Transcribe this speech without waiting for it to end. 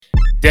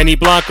Danny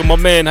Blanco, my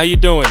man, how you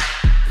doing?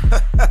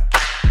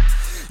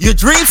 Your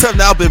dreams have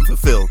now been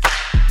fulfilled.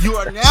 You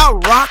are now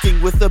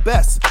rocking with the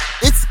best.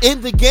 It's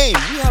in the game.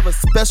 We have a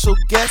special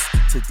guest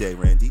today,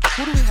 Randy.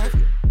 Who do we have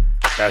here?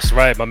 That's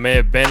right, my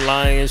man Ben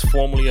Lyons,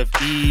 formerly of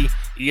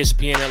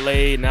ESPN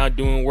LA, now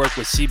doing work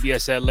with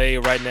CBS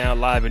LA right now,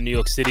 live in New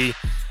York City.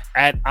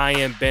 At I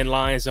am Ben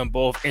Lyons on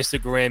both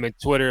Instagram and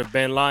Twitter.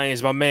 Ben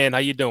Lyons, my man, how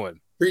you doing?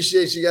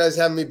 Appreciate you guys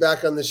having me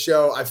back on the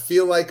show. I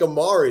feel like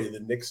Amari. The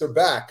Knicks are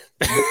back.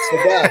 The Knicks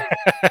are back.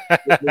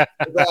 The Knicks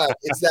are back.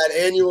 It's that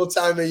annual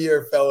time of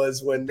year,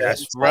 fellas, when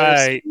that's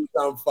right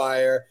on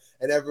fire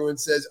and everyone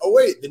says, "Oh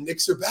wait, the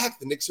Knicks are back.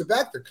 The Knicks are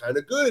back. They're kind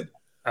of good."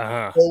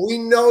 Uh-huh. Well, we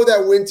know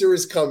that winter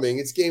is coming.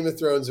 It's Game of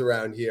Thrones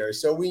around here,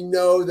 so we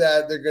know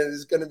that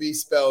there's going to be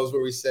spells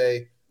where we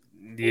say,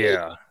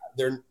 "Yeah,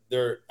 they're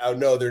oh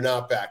no, they're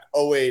not back.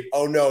 Oh wait,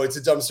 oh no, it's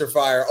a dumpster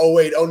fire. Oh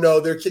wait, oh no,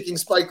 they're kicking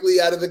Spike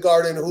Lee out of the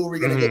Garden. Who are we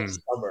going to get this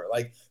summer?"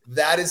 Like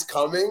that is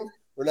coming.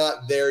 We're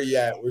not there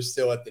yet. We're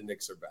still at the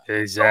Knicks are back.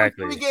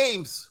 Exactly. 3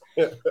 games.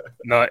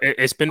 No,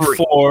 it's been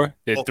 4.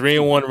 They're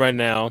 3-1 right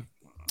now.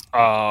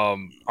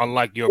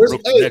 Unlike your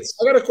Brooklyn Nets.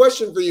 I got a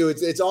question for you.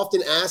 It's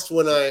often asked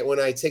when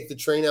I take the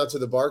train out to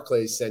the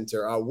Barclays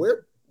Center.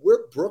 Where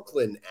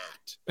Brooklyn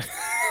at?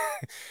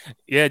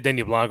 Yeah,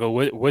 Danny Blanco.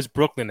 Where's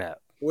Brooklyn at?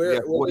 We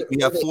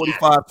have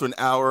 45 to an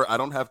hour. I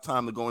don't have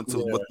time to go into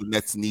what the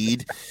Nets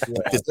need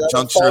at this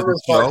juncture of the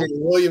show. In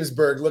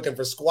Williamsburg looking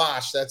for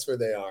squash. That's where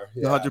they are.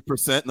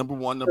 100%. Number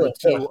one. Number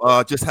two,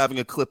 just having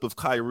a clip of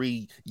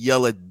Kyrie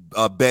yell at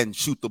Ben,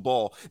 shoot the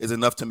ball, is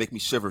enough to make me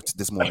shiver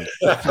this morning.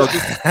 I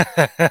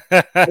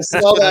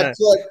saw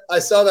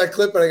that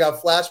clip and I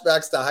got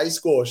flashbacks to high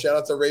school. Shout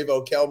out to Ray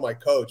Vokel, my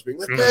coach, being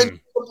like, "Ben, shoot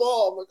the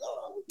ball." I'm like,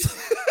 "Oh."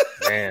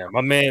 Man,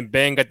 my man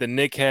Ben got the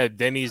Knick hat.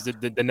 Denny's the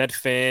Net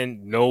fan.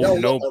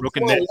 No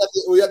Brooklyn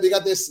Nets. We got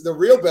the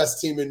real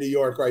best team in New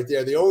York right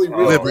there. The only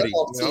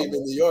real team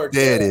in New York.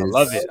 There it is.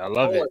 I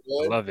love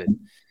it.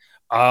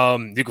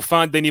 You can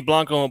find Danny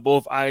Blanco on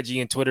both IG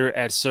and Twitter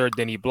at Sir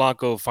Danny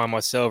Blanco. Find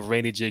myself,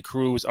 Randy J.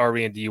 Cruz,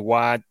 Randy,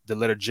 the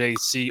letter J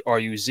C R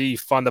U Z.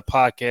 Find the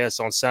podcast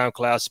on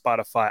SoundCloud,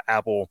 Spotify,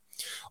 Apple.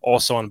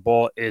 Also on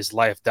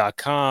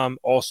ballislife.com.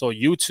 Also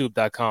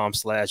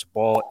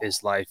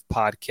youtube.com/ballislife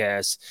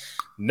podcast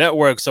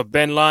network. So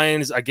Ben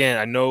Lyons, again,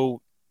 I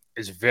know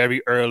it's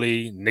very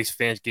early. Knicks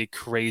fans get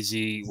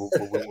crazy.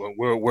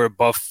 We're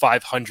above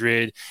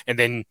 500, and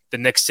then the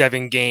next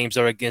 7 games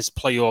are against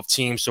playoff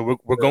teams. So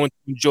we're going to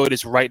enjoy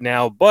this right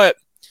now. But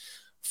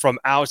from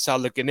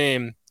outside looking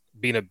in,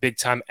 being a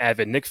big-time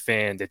avid Knicks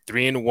fan, the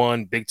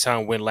 3-1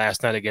 big-time win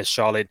last night against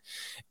Charlotte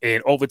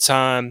in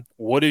overtime.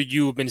 What have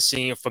you been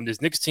seeing from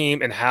this Knicks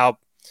team, and how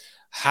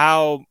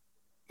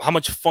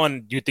much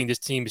fun do you think this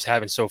team is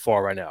having so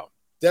far right now?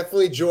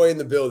 Definitely joy in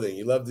the building.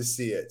 You love to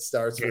see it.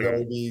 Starts with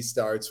OB,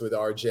 starts with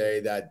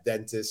RJ, that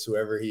dentist,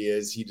 whoever he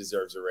is, he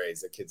deserves a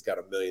raise. That kid's got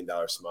 $1 million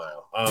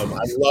smile. I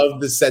love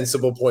the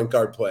sensible point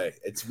guard play.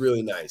 It's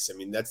really nice. I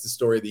mean, that's the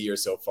story of the year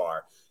so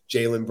far.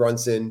 Jalen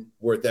Brunson,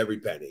 worth every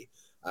penny.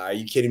 Are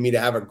you kidding me? To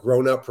have a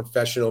grown-up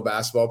professional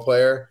basketball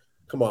player?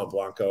 Come on,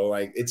 Blanco.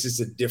 Like, it's just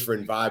a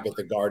different vibe at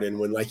the Garden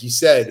when, like you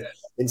said,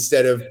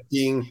 instead of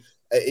being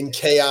in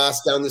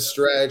chaos down the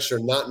stretch or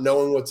not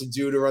knowing what to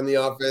do to run the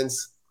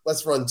offense,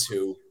 let's run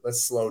 2.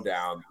 Let's slow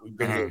down. We've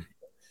been here.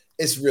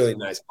 It's really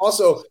nice.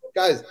 Also,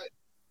 guys,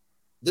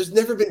 there's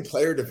never been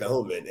player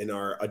development in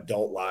our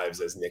adult lives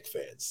as Knicks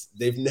fans.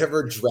 They've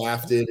never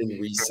drafted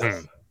and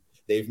re-signed.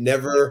 They've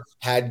never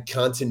had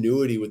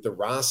continuity with the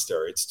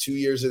roster. It's 2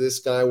 years of this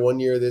guy, 1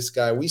 year of this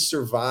guy. We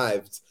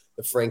survived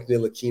the Frank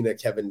Ntilikina,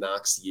 Kevin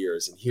Knox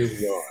years, and here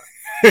we are.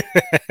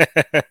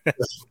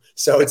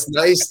 So it's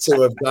nice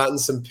to have gotten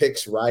some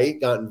picks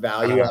right, gotten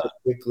value out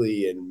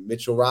quickly, and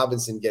Mitchell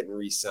Robinson getting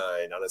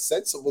re-signed on a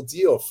sensible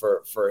deal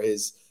for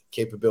his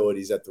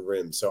capabilities at the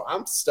rim. So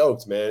I'm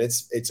stoked, man.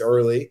 It's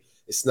early.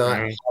 It's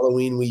not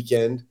Halloween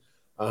weekend.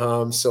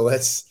 So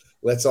let's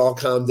all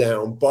calm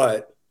down.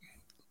 But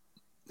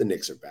the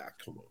Knicks are back.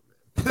 Come on, man.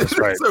 That's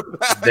right.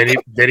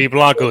 Danny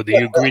Blanco, do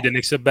you agree the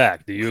Knicks are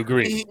back? Do you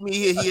agree?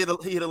 He hit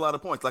a lot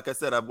of points. Like I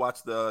said, I've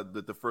watched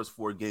the first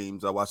 4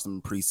 games. I watched them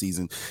in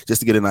preseason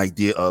just to get an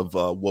idea of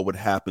what would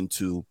happen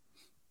to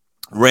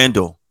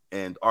Randall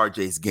and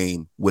RJ's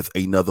game with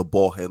another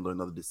ball handler,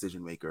 another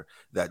decision maker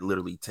that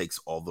literally takes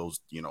all those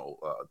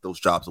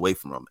jobs away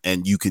from him.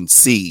 And you can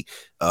see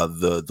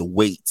the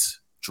weight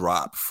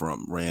drop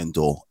from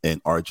Randall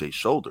and RJ's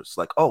shoulders.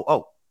 Like,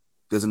 oh,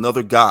 there's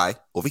another guy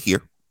over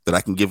here that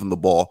I can give him the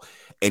ball,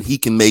 and he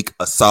can make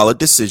a solid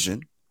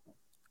decision,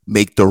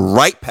 make the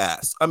right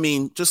pass. I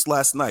mean, just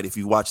last night, if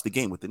you watched the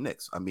game with the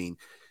Knicks, I mean,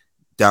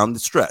 down the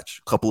stretch,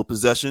 a couple of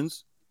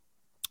possessions,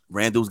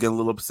 Randall's getting a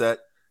little upset.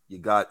 You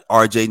got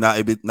RJ not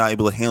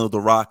able to handle the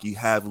rock. You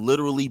have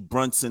literally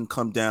Brunson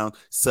come down,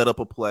 set up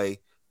a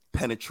play,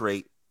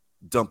 penetrate,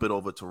 dump it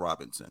over to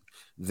Robinson.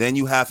 Then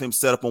you have him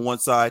set up on one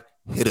side,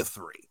 hit a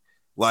 3.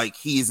 Like,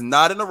 he is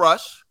not in a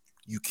rush.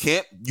 You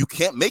can't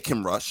make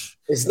him rush.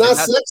 It's not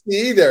sexy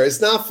either. It's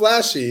not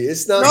flashy.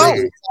 It's not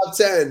top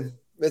 10.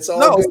 It's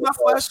all it's not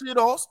flashy at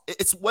all.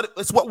 It's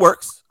what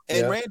works.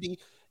 And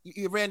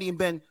Randy and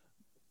Ben,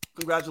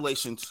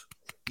 congratulations.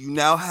 You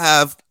now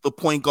have the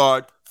point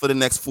guard for the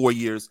next 4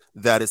 years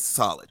that is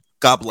solid.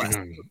 God bless.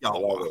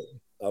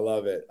 I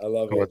love it.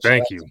 Well,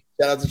 thank you.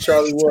 Shout out to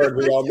Charlie Ward.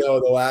 We all know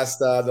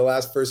the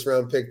last first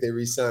round pick they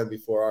re-signed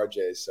before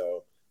RJ.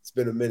 So it's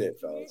been a minute,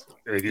 fellas.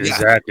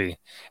 Exactly. Yeah.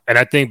 And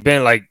I think,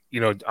 Ben, like,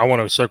 I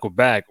want to circle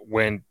back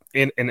when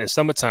in the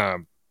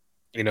summertime,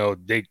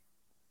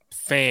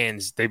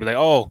 fans, they be like,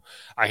 oh,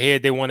 I hear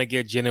they want to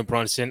get Jalen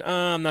Brunson.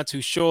 I'm not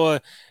too sure.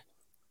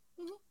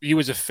 You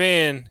as a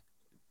fan,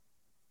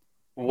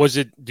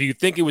 do you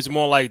think it was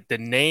more like the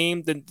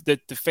name that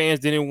the fans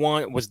didn't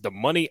want? Was the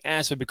money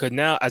aspect? Because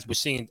now, as we're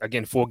seeing,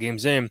 again, 4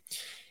 games in,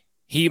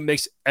 he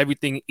makes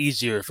everything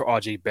easier for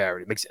RJ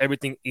Barrett. It makes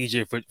everything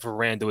easier for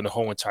Randle and the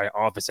whole entire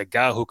offense. A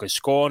guy who can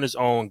score on his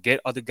own, get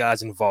other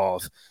guys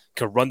involved,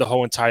 can run the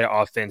whole entire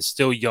offense,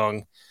 still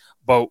young.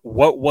 But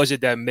what was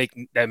it that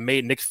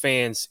made Knicks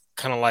fans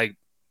kind of like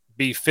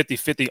be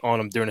 50-50 on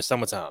him during the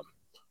summertime?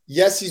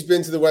 Yes, he's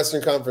been to the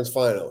Western Conference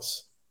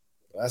Finals.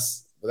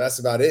 That's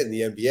about it in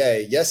the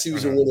NBA. Yes, he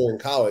was a winner in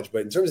college,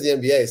 but in terms of the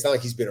NBA, it's not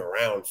like he's been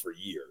around for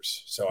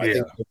years. So I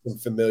think there's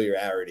some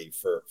familiarity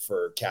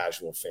for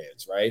casual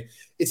fans, right?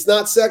 It's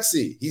not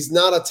sexy. He's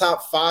not a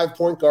top 5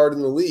 point guard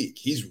in the league.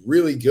 He's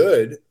really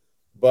good,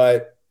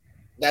 but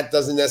that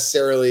doesn't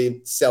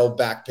necessarily sell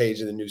back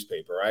page of the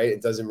newspaper, right?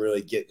 It doesn't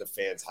really get the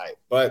fans hype.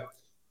 But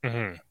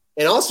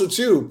and also,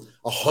 too,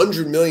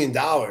 $100 million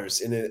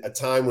in a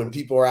time when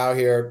people are out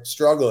here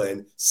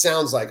struggling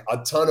sounds like a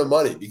ton of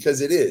money,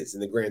 because it is in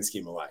the grand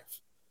scheme of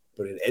life.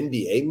 But in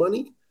NBA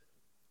money,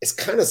 it's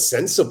kind of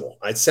sensible.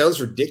 It sounds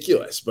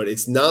ridiculous, but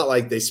it's not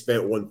like they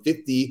spent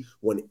 150,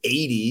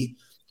 180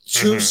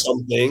 to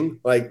something.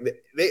 Like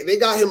they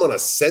got him on a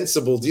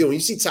sensible deal. When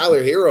you see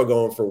Tyler Hero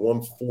going for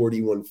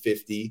 140,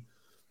 150,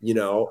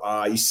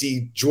 you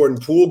see Jordan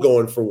Poole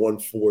going for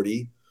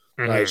 140.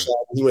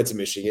 He went to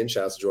Michigan.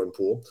 Shout out to Jordan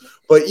Poole.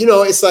 But,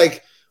 it's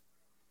like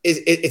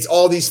it's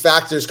all these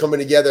factors coming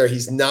together.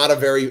 He's not a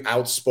very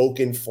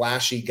outspoken,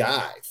 flashy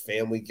guy,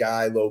 family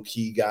guy,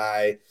 low-key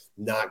guy,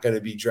 not going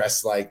to be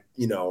dressed like,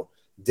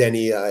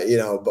 Denny,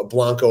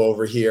 Blanco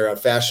over here at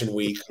Fashion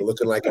Week,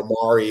 looking like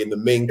Amari in the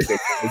mink.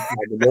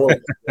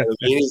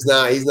 He's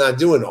not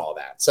doing all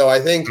that. So I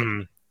think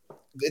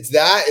it's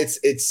that.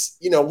 It's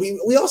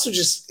we also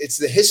just, it's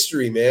the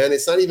history, man.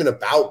 It's not even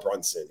about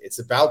Brunson. It's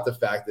about the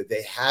fact that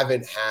they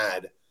haven't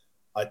had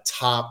a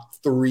top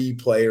 3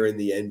 player in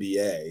the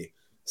NBA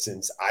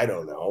since, I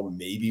don't know,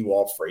 maybe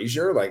Walt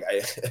Frazier. Like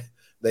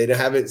they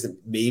haven't,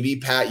 maybe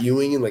Pat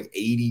Ewing in like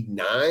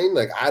 89.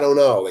 Like, I don't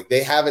know. Like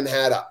they haven't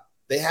had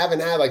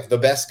like the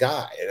best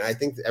guy. And I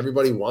think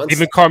everybody wants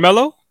even that.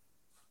 Carmelo.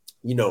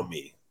 You know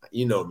me.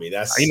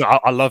 That's,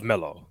 I love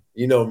Melo.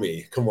 You know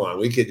me. Come on,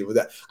 we could do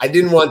that. I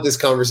didn't want this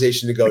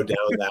conversation to go down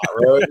that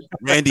road.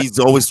 Randy's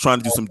always trying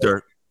to do some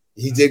dirt.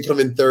 He did come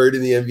in 3rd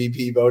in the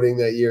MVP voting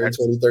that year in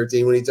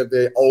 2013 when he took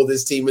the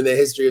oldest team in the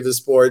history of the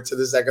sport to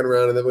the second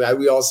round. And then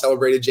we all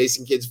celebrated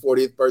Jason Kidd's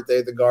 40th birthday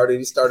at the Garden.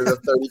 He started a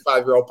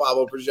 35-year-old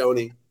Pablo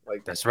Prigioni.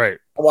 Like, that's right.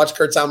 I watched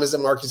Kurt Thomas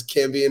and Marcus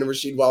Camby and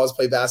Rasheed Wallace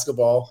play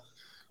basketball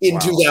in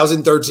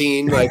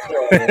 2013. Like,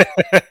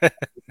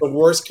 the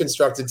worst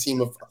constructed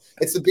team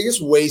it's the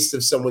biggest waste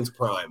of someone's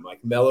prime.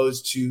 Like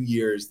Melo's 2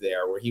 years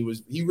there where he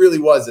really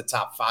was a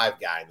top 5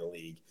 guy in the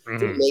league. I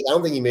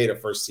don't think he made a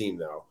first team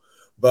though.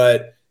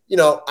 But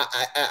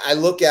I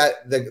look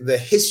at the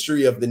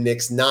history of the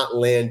Knicks not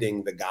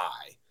landing the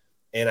guy.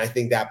 And I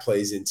think that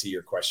plays into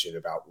your question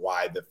about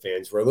why the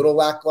fans were a little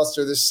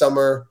lackluster this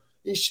summer.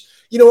 You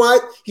know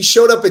what? He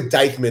showed up at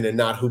Dykeman and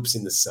not Hoops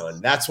in the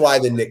Sun. That's why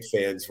the Knicks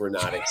fans were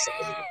not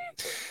excited.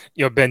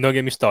 Yo, Ben, don't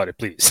get me started,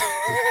 please.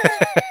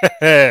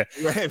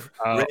 Randy,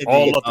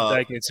 all up the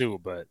Dykeman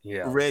too, but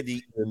yeah.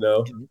 Randy,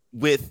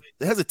 with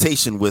the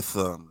hesitation with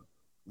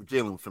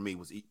Jalen for me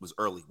was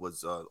early.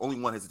 Was only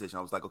one hesitation.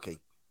 I was like, okay,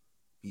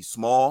 he's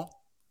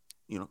small.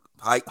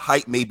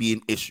 Height may be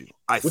an issue.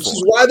 Which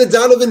is why the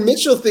Donovan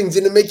Mitchell thing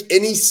didn't make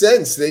any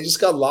sense. They just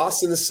got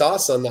lost in the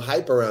sauce on the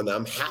hype around that.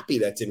 I'm happy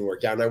that didn't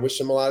work out, and I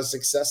wish him a lot of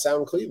success out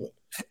in Cleveland.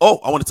 Oh,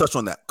 I want to touch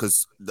on that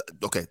because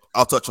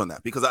I'll touch on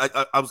that because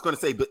I was going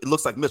to say, but it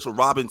looks like Mitchell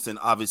Robinson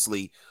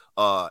obviously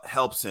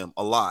helps him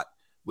a lot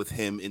with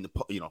him in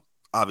the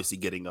obviously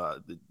getting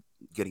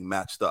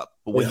matched up.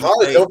 But when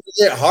don't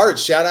forget Hart.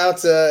 Shout out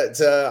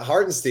to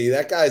Hartenstein.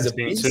 That guy's a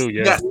beast too.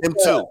 Yeah,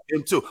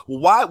 him too.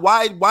 Well,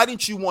 why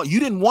didn't you want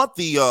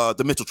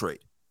the Mitchell trade?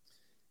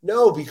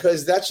 No,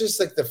 because that's just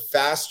like the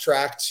fast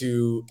track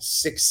to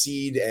 6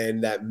 seed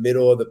and that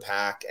middle of the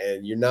pack,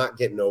 and you're not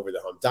getting over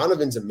the hump.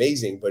 Donovan's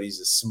amazing, but he's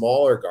a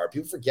smaller guard.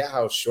 People forget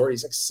how short he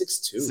is. Like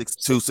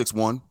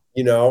 6'2",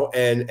 6'1".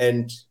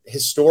 And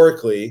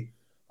historically,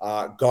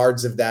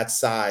 guards of that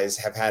size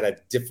have had a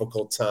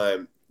difficult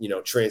time.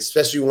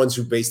 Especially ones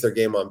who base their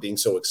game on being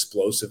so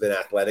explosive and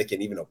athletic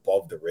and even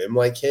above the rim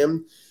like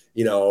him.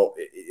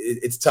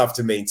 It's tough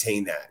to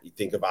maintain that. You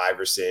think of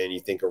Iverson, you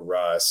think of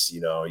Russ,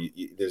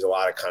 there's a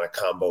lot of kind of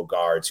combo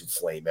guards who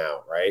flame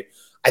out, right?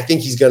 I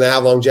think he's going to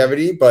have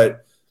longevity,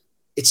 but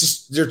it's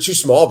just they're too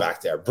small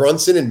back there.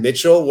 Brunson and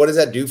Mitchell, what does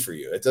that do for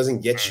you? It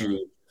doesn't get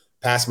you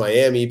past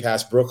Miami,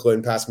 past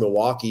Brooklyn, past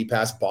Milwaukee,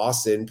 past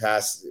Boston,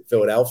 past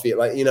Philadelphia,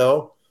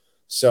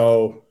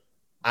 so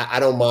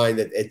I don't mind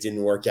that it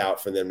didn't work out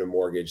for them to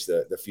mortgage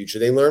the future.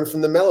 They learned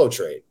from the Melo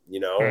trade,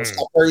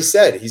 Scott Perry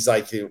said, he's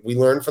like, we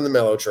learned from the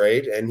Melo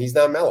trade, and he's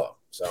not Melo.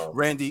 So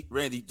Randy,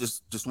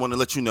 just want to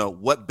let you know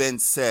what Ben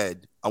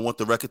said. I want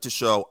the record to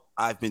show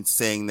I've been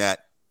saying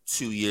that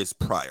 2 years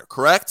prior,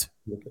 correct?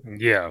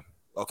 Yeah.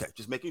 Okay,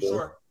 just making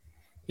sure.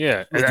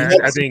 Yeah, and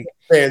I think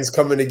fans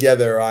coming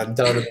together on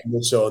Donovan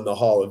Mitchell in the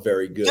Hall are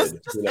very good. Just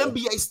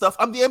NBA stuff.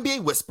 I'm the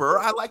NBA whisperer.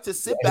 I like to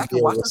sit back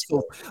and watch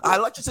the. I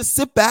like to just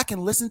sit back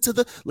and listen to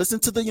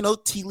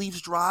the tea leaves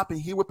drop and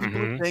hear what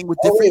people are saying with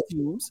different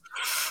teams.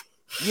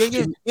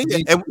 Yeah.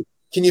 And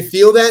can you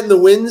feel that in the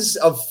winds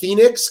of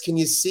Phoenix? Can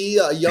you see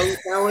a young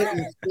talent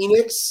in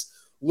Phoenix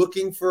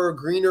looking for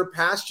greener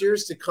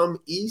pastures to come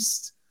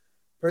east?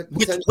 Wait,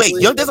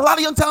 there's a lot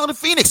of young talent in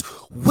Phoenix.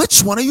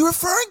 Which one are you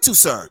referring to,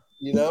 sir?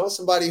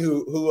 Somebody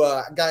who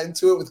got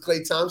into it with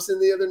Klay Thompson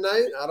the other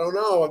night. I don't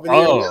know. I've been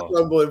hearing that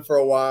rumbling for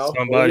a while.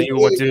 Somebody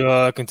who went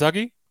to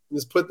Kentucky?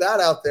 Just put that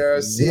out there.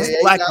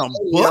 CAA like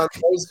guy,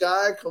 those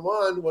guy. Come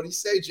on. What do you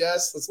say,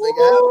 Jess? Let's make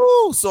it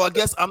happen. So I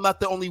guess I'm not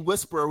the only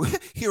whisperer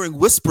hearing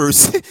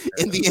whispers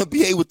in the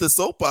NBA with the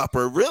soap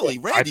opera. Really,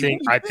 Randy?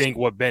 I think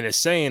what Ben is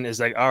saying is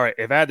like, all right,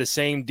 if I had the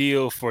same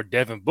deal for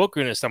Devin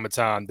Booker in the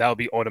summertime, that would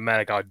be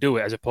automatic. I'll do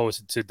it as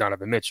opposed to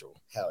Donovan Mitchell.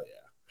 Hell yeah.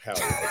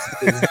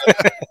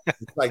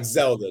 It's like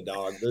Zelda,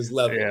 dog. There's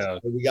levels. Yeah.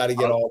 We got to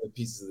get all the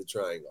pieces of the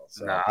triangle.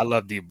 So. Nah, I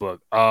love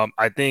D-Book.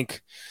 I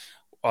think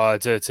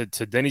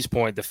to Denny's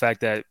point, the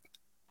fact that,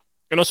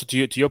 and also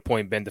to your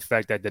point, Ben, the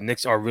fact that the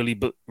Knicks are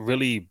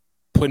really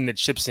putting the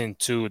chips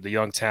into the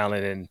young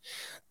talent and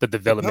the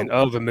development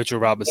of a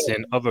Mitchell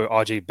Robinson, of a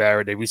RJ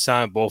Barrett. They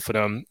re-signed both of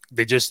them.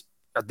 They just,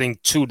 I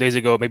think 2 days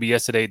ago, maybe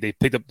yesterday, they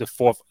picked up the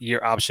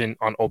 4th-year option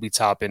on Obi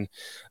Toppin.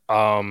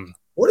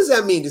 What does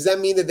that mean? Does that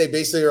mean that they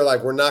basically are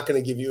like, we're not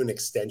going to give you an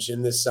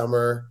extension this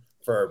summer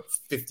for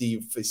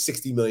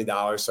 $60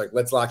 million? So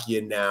let's lock you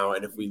in now.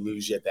 And if we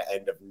lose you at the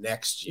end of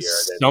next year,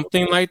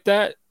 something like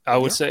that, I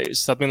would say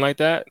something like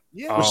that.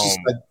 Yeah, which is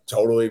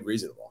totally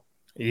reasonable.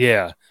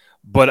 Yeah.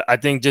 But I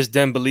think just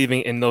them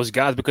believing in those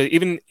guys, because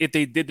even if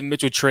they did the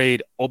Mitchell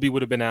trade, Obi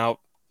would have been out.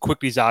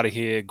 Quickly's out of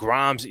here.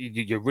 Grimes,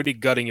 you're really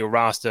gutting your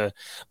roster,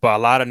 but a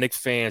lot of Knicks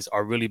fans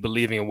are really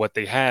believing in what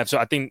they have. So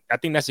I think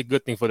that's a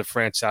good thing for the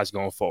franchise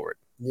going forward.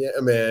 Yeah,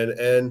 man.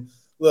 And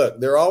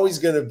look, they're always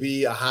going to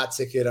be a hot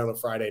ticket on a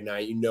Friday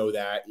night. You know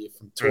that.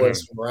 From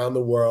tourists from around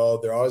the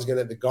world, they're always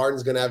the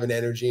Garden's going to have an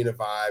energy and a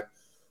vibe.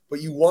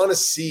 But you want to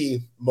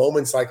see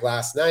moments like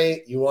last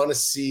night. You want to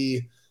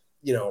see,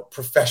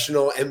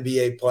 professional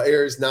NBA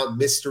players, not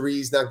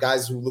mysteries, not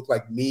guys who look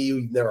like me who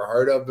you've never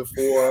heard of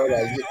before. How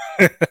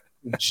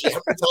many times you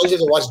have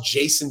to watch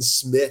Jason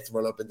Smith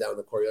run up and down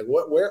the court? You're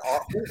like, where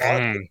are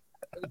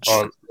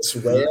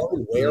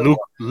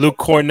Luke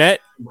Cornett?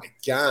 Oh my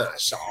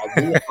gosh.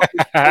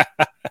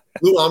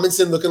 Lou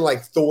Amundsen looking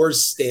like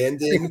Thor's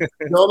stand-in.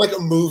 Like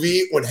a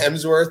movie when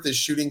Hemsworth is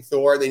shooting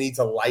Thor, they need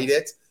to light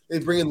it. They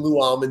bring in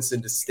Lou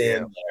Amundsen to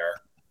stand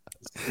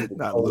there.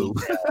 Not Lou.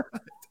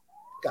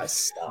 Guys,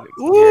 stop.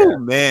 Ooh,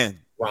 man.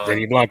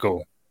 Denny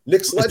Blanco.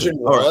 Knicks legend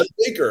Ron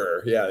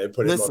Baker. Yeah, they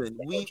put him. Listen,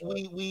 we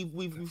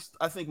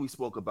I think we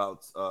spoke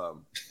about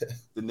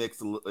the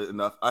Knicks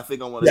enough. I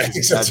think I want to.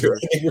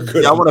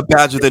 I want to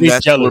badger the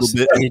Nets a little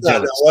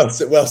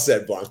bit. Well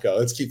said, Blanco.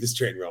 Let's keep this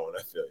train rolling.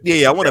 I feel.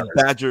 Yeah. I want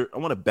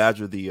to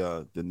badger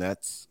the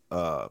Nets.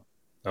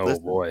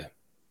 Boy.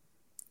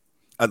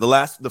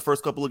 The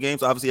first couple of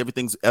games, obviously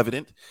everything's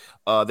evident.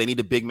 They need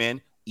a big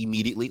man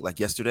immediately,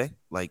 like yesterday.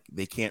 Like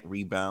they can't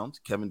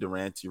rebound. Kevin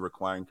Durant, you're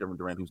requiring Kevin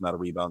Durant, who's not a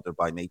rebounder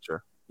by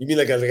nature. You mean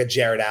like a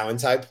Jared Allen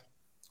type?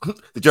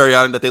 The Jared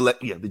Allen that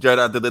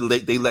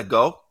they let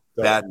go.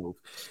 Bad move.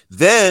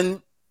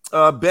 Then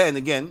Ben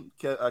again,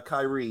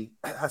 Kyrie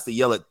has to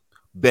yell at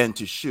Ben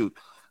to shoot.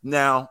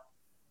 Now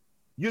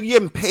you're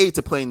getting paid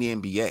to play in the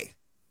NBA.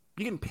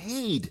 You're getting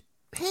paid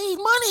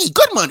money,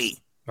 good money,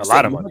 a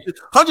lot of money,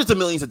 hundreds of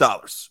millions of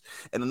dollars.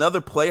 And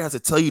another player has to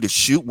tell you to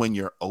shoot when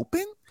you're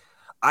open.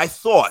 I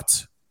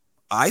thought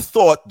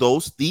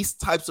these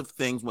types of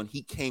things when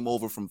he came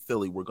over from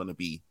Philly were going to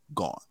be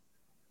gone.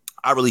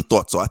 I really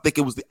thought so. I think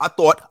it was I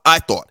thought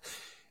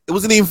it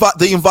was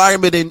the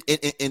environment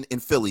in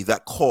Philly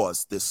that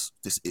caused this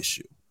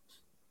issue.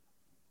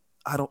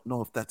 I don't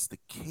know if that's the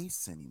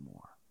case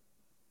anymore.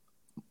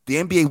 The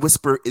NBA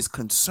whisperer is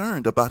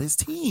concerned about his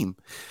team.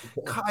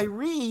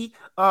 Kyrie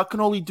can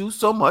only do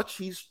so much.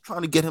 He's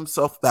trying to get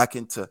himself back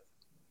into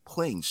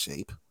playing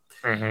shape.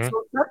 Mm-hmm.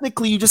 So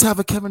technically, you just have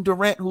a Kevin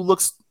Durant who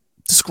looks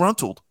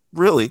disgruntled.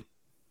 Really,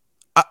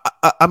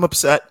 I'm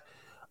upset.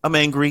 I'm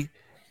angry.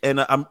 And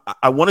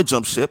I want to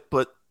jump ship,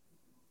 but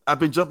I've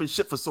been jumping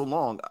ship for so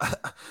long.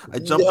 I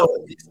jumped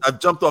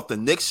off the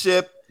Knicks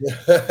ship.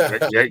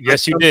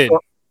 Yes, you did.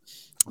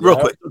 Real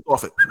quick,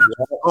 off it.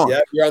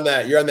 Yeah, you're on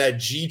that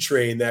G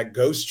train, that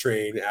ghost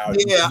train out.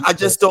 Yeah, I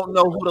just don't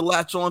know who to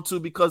latch on to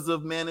because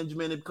of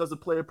management and because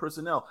of player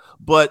personnel.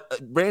 But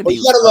Randy, well,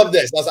 you gotta love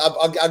this.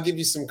 I'll give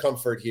you some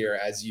comfort here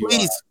as you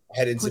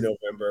head into please.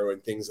 November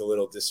when things a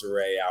little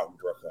disarray out in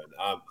Brooklyn.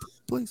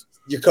 Please,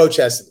 your coach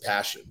has some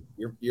passion.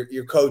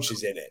 Your coach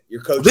is in it.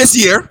 Your coach this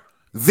year,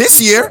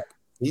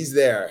 he's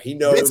there. He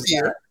knows this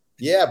year.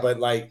 Yeah, but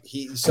like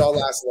he saw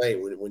last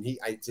night when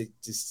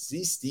to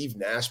see Steve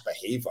Nash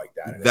behave like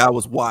that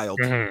was wild.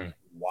 Wild.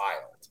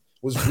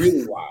 It was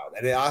really wild.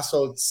 And it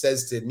also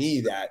says to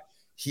me that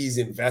he's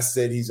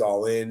invested, he's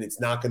all in. It's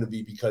not going to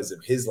be because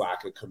of his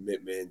lack of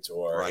commitment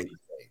or anything.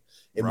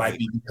 It might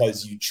be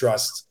because you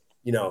trust,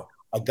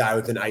 a guy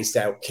with an iced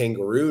out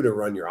kangaroo to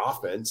run your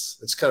offense.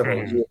 It's kind of a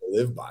rule to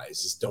live by.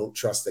 Is just don't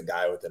trust the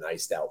guy with an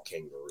iced out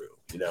kangaroo,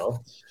 And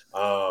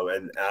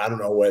I don't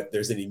know what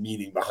there's any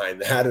meaning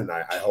behind that, and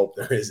I hope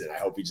there isn't. I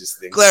hope he just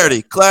thinks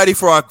clarity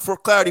for our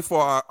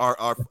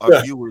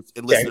viewers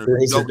and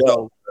listeners who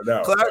don't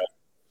know.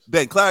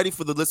 Ben, clarity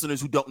for the listeners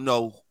who don't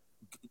know.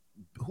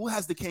 Who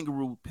has the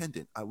kangaroo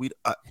pendant?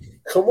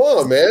 Come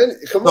on, man.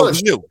 Come on.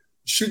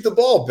 Shoot the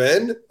ball,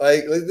 Ben.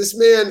 Like this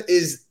man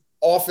is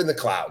off in the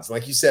clouds.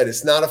 Like you said,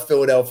 it's not a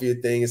Philadelphia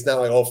thing. It's not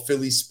like,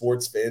 Philly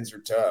sports fans are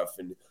tough.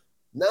 And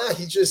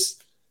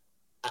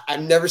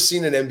I've never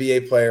seen an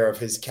NBA player of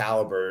his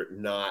caliber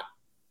not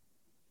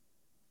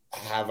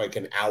have like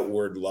an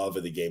outward love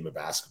of the game of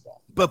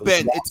basketball. But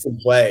Ben,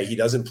 he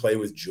doesn't play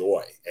with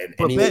joy. And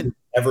anyone who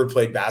ever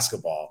played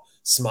basketball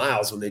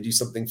smiles when they do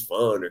something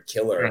fun or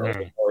killer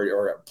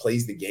or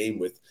plays the game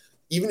with,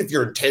 even if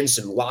you're intense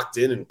and locked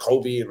in and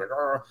Kobe and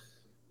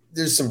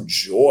there's some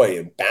joy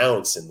and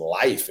bounce and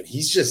life, and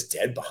he's just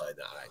dead behind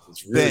that.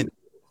 It's really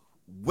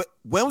Ben,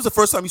 when was the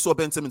first time you saw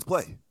Ben Simmons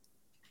play?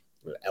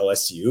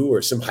 LSU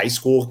or some high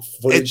school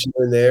footage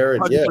here and there,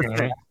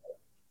 and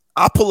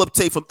I'll pull up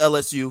tape from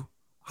LSU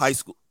high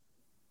school.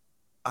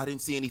 I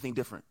didn't see anything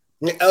different.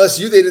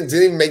 LSU, they didn't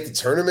even make the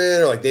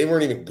tournament, or like they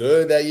weren't even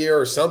good that year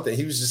or something.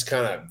 He was just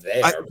kind of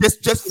there,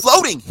 just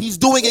floating. He's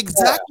doing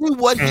exactly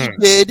what he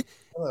did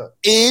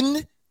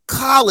in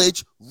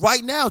college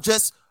right now.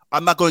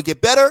 I'm not going to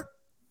get better.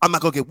 I'm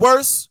not going to get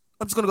worse.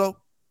 I'm just going to go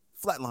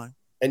flatline.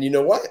 And you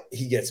know what?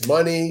 He gets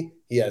money.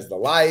 He has the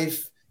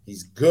life.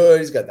 He's good.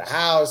 He's got the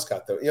house,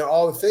 got the,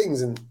 all the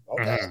things. And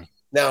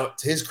now,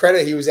 to his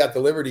credit, he was at the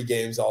Liberty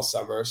games all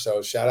summer.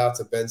 So shout out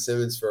to Ben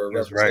Simmons for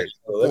representing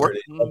the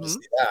Liberty. Love to see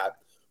that.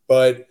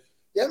 But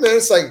yeah, man,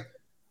 it's like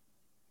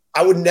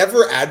I would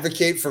never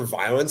advocate for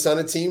violence on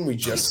a team. We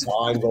just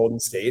saw in Golden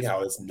State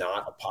how it's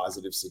not a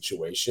positive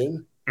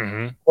situation.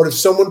 But if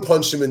someone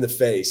punched him in the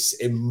face,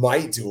 it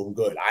might do him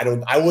good.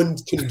 I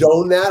wouldn't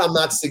condone that. I'm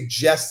not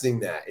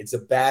suggesting that. It's a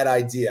bad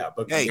idea.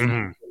 But maybe it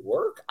would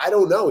work. I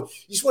don't know. You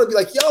just want to be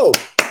like, yo,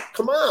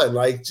 come on.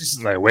 Like,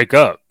 just like wake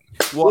up.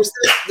 Well,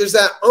 there's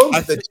that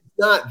that's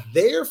not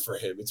there for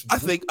him. I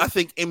think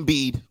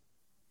Embiid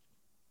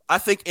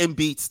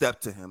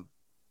stepped to him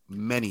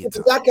many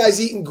times. That guy's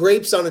eating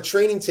grapes on a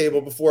training table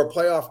before a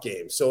playoff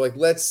game. So like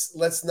let's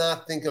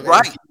not think of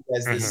it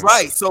as this.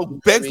 So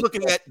Ben's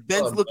looking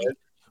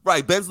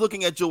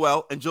at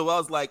Joel, and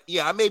Joel's like,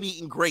 yeah, I may be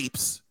eating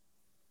grapes,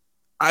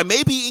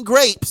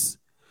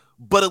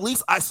 but at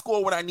least I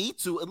score what I need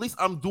to. At least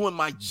I'm doing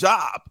my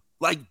job.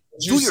 Like,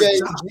 did you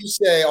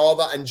say all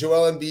that? And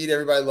Joel Embiid,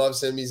 everybody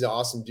loves him. He's an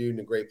awesome dude and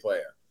a great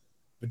player.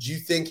 But do you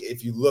think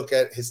if you look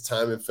at his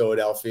time in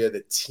Philadelphia,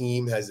 the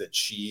team has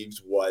achieved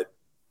what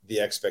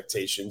the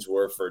expectations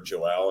were for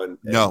Joel and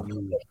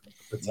the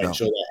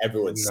potential that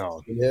everyone's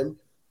seeing in him?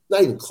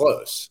 Not even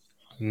close.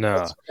 No,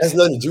 it has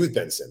nothing to do with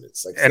Ben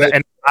Simmons.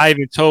 And I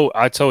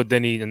told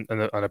Denny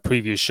on a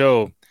previous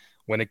show,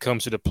 when it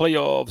comes to the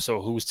playoffs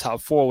or who's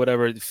top four,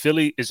 whatever,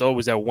 Philly is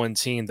always that one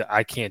team that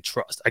I can't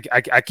trust.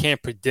 I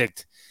can't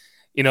predict.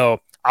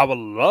 I would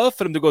love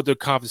for them to go to the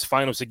conference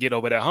finals to get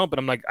over that hump, but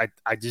I'm like,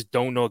 I just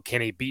don't know.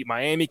 Can they beat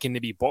Miami? Can they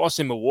beat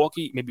Boston,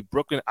 Milwaukee, maybe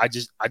Brooklyn? I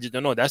just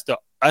don't know. That's the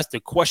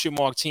question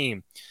mark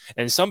team.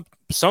 And some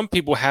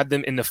people have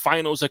them in the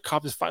finals or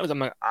conference finals. I'm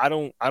like, I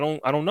don't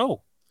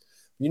know.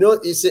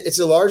 It's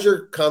a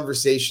larger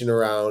conversation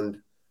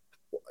around,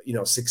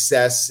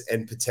 success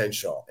and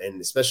potential. And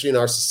especially in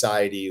our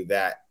society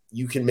that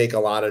you can make a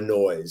lot of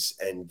noise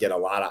and get a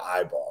lot of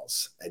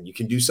eyeballs and you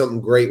can do something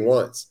great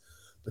once.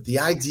 But the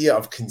idea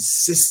of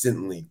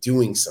consistently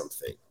doing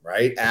something,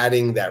 right?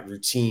 Adding that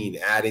routine,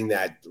 adding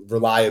that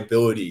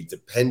reliability,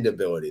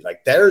 dependability,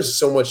 like there's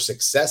so much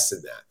success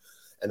in that.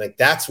 And like,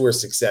 that's where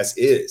success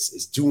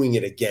is doing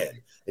it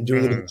again and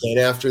doing it again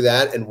after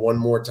that. And one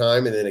more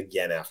time. And then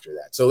again after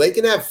that. So they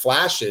can have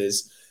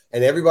flashes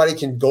and everybody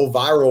can go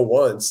viral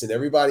once and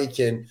everybody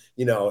can,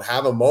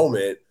 have a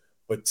moment,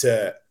 but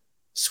to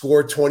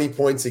score 20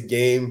 points a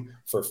game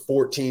for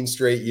 14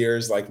 straight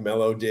years like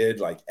Melo did,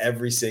 like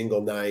every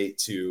single night,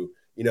 to,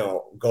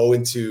 go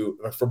into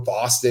for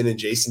Boston and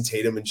Jason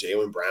Tatum and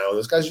Jaylen Brown.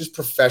 Those guys are just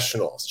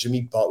professionals.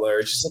 Jimmy Butler,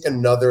 it's just like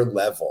another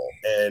level.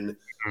 And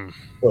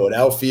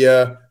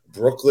Philadelphia,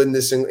 Brooklyn,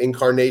 this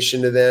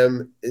incarnation of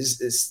them,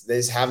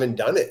 is haven't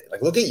done it.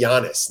 Like, look at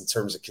Giannis in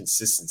terms of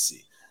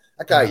consistency.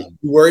 That guy,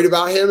 you worried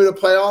about him in the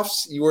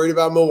playoffs? You worried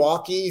about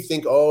Milwaukee? You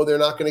think, oh, they're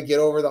not going to get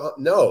over the hump?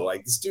 No,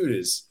 like, this dude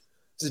is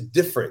a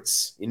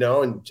difference, and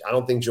I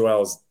don't think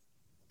Joel's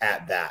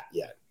at that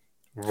yet.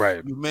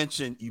 Right. You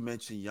mentioned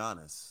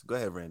Giannis. Go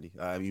ahead, Randy.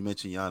 You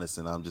mentioned Giannis,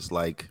 and I'm just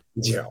like,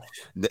 yeah.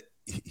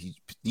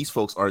 These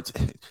folks are.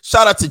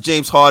 Shout out to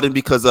James Harden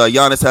because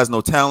Giannis has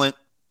no talent.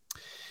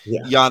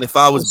 Yeah, Jan, if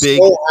I was big,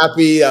 so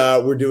happy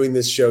we're doing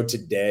this show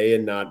today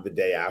and not the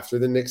day after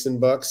the Knicks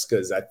and Bucks,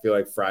 because I feel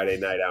like Friday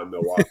night out in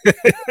Milwaukee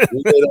a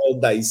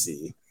little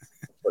dicey.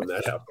 Putting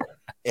that out there.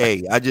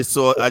 Hey, I just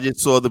saw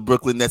the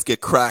Brooklyn Nets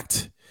get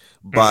cracked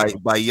by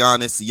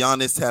Giannis.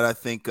 Giannis had I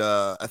think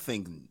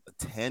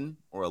 10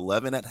 or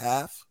 11 at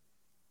half,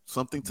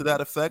 something to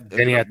that effect.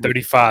 Then he had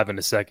 35 in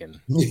the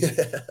second.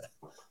 Yeah.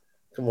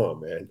 Come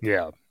on, man.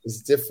 Yeah,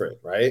 it's different,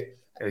 right?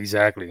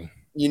 Exactly.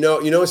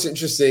 What's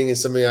interesting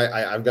is something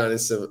I've gotten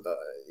some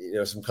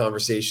some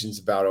conversations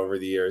about over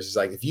the years. Is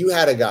like, if you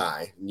had a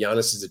guy,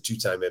 Giannis is a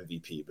 2-time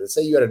MVP, but let's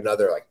say you had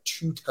another like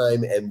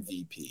 2-time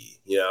MVP,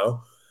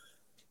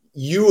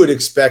 you would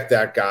expect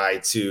that guy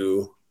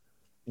to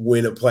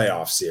win a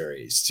playoff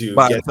series, to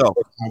get to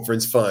the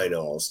conference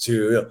finals,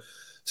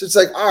 so it's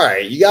like, all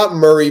right, you got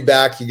Murray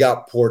back, you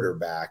got Porter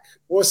back.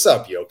 What's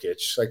up,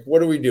 Jokic? Like,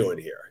 what are we doing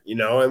here?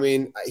 I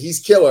mean, he's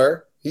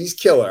killer.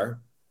 What's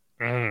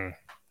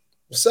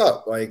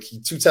up? Like,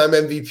 2-time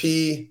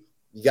MVP,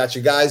 you got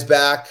your guys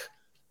back.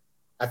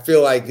 I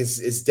feel like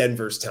it's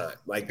Denver's time.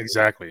 Like,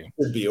 exactly. It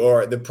should be,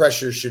 or the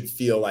pressure should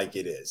feel like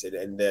it is,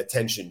 and the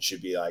attention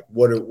should be like,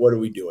 what are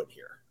we doing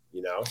here?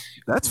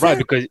 That's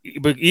right.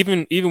 But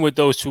even with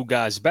those two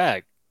guys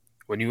back,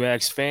 when you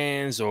ask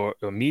fans or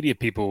media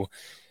people,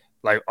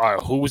 like, all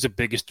right, who was the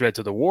biggest threat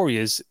to the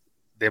Warriors?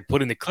 They're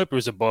putting the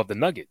Clippers above the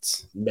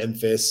Nuggets.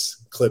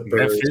 Memphis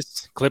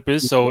Clippers.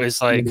 So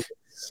it's like,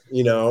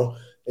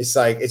 it's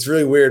like, it's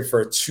really weird for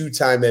a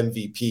 2-time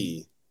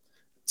MVP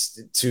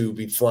to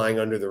be flying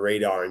under the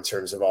radar in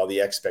terms of all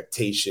the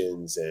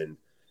expectations and,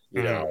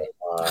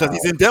 because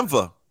he's in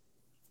Denver.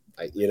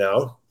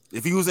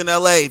 If he was in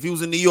LA, if he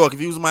was in New York, if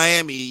he was in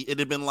Miami, it'd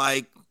have been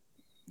like,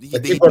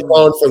 people are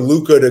calling for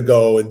Luka to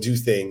go and do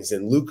things,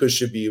 and Luka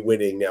should be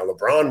winning now.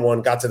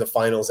 LeBron got to the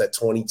finals at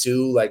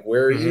 22. Like,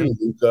 where are you,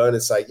 Luka? And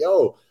it's like,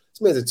 yo,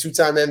 this man's a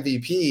 2-time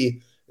MVP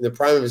in the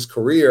prime of his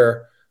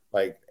career.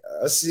 Like,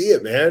 let's see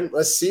it, man.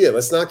 Let's see it.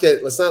 Let's not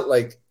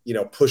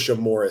push a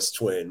Morris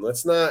twin.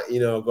 Let's not,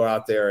 go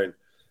out there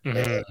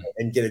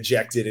and get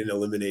ejected in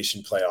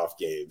elimination playoff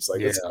games.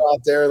 Like, let's go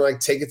out there and like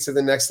take it to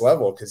the next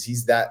level, because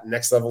he's that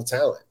next level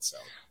talent.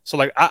 So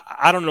like,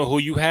 I don't know who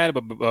you had,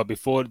 but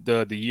before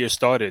the year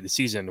started, the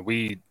season,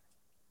 we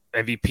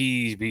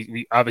MVPs,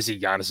 we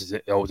obviously Giannis is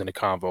always in the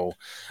convo,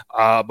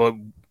 but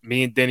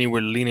me and Denny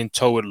were leaning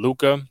toward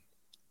Luka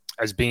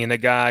as being the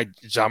guy.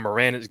 John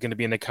Moran is going to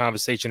be in the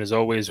conversation as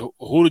always.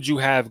 Who did you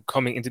have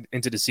coming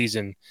into the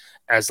season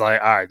as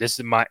like, all right, this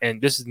is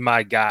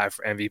my guy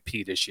for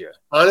MVP this year?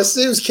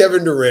 Honestly, it was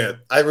Kevin Durant.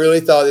 I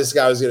really thought this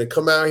guy was going to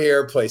come out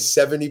here, play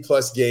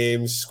 70+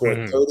 games,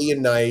 score 30 a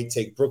night,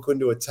 take Brooklyn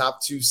to a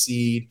top 2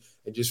 seed,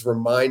 and just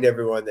remind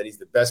everyone that he's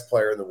the best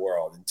player in the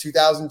world. In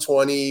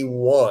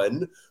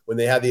 2021, when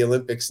they had the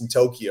Olympics in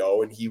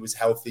Tokyo and he was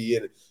healthy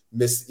and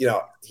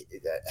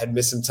had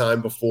missed some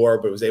time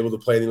before, but was able to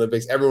play in the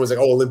Olympics, everyone was like,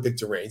 oh, Olympic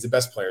Durant, he's the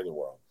best player in the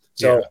world.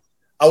 So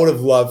I would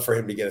have loved for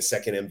him to get a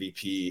second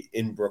MVP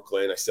in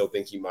Brooklyn. I still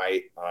think he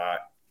might.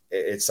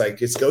 It's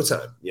like, it's go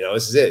time.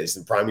 This is it. It's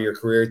the prime of your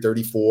career,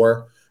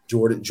 34.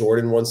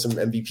 Jordan won some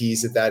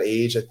MVPs at that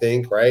age, I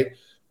think, right?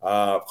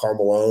 Karl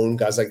Malone,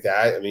 guys like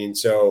that. I mean,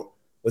 so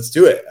let's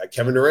do it.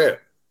 Kevin Durant.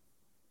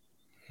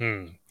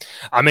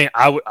 I mean,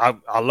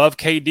 I love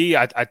KD.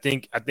 I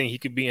think he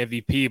could be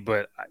MVP,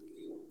 but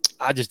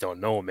I just don't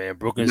know, man.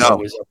 Brooklyn's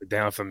always up and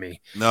down for me.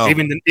 No,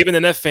 even the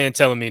Net fan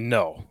telling me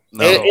no.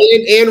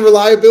 And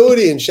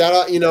reliability, and shout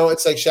out.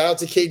 It's like, shout out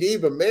to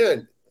KD, but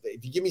man,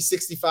 if you give me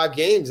 65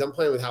 games, I'm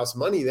playing with house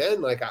money.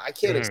 Then, like, I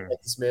can't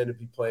expect this man to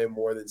be playing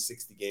more than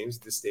 60 games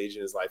at this stage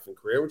in his life and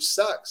career, which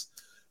sucks.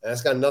 And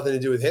that's got nothing to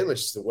do with him.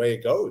 It's just the way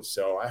it goes.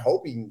 So I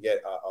hope he can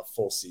get a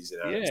full season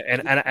out.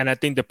 Yeah, and I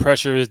think the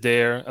pressure is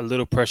there. A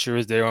little pressure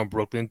is there on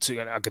Brooklyn too.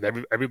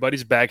 Because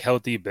everybody's back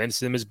healthy. Ben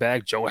Simmons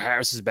back. Joe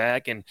Harris is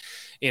back, and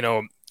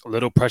a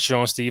little pressure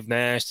on Steve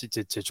Nash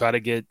to try to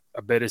get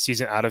a better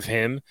season out of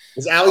him.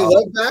 Is Allie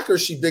Love back, or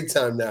is she big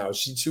time now? Is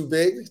she too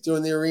big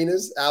doing the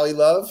arenas? Allie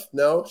Love?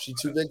 No, she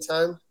too big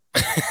time.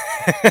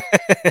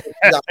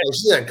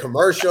 She's on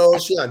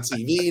commercials. She's on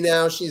TV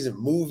now. She's in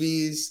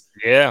movies.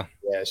 Yeah,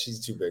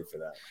 she's too big for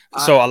that.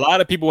 So a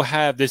lot of people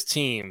have this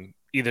team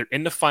either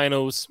in the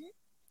finals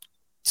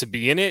to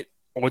be in it,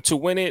 or to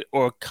win it,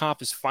 or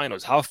conference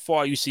finals. How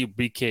far you see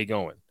BK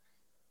going?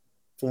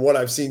 From what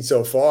I've seen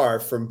so far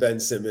from Ben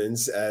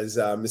Simmons, as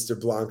Mr.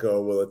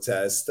 Blanco will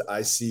attest,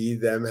 I see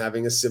them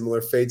having a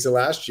similar fate to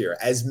last year.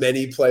 As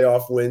many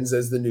playoff wins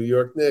as the New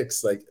York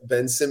Knicks. Like,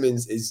 Ben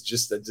Simmons is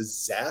just a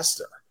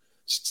disaster.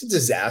 It's a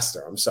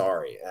disaster. I'm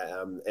sorry.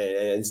 And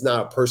it's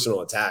not a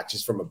personal attack,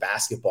 just from a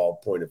basketball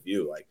point of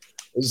view. Like,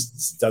 it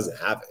just doesn't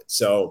have it.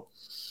 So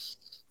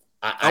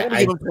I want to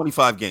give him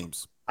 25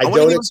 games. I want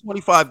to give him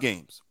 25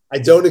 games. I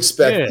don't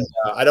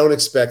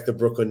expect the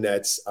Brooklyn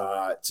Nets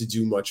to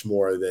do much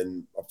more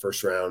than a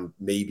first round,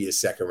 maybe a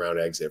second round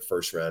exit.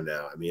 First round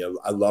now. I mean,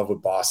 I love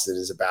what Boston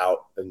is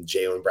about, and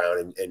Jaylen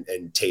Brown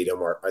and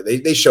Tatum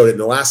they showed it in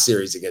the last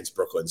series against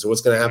Brooklyn. So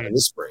what's going to happen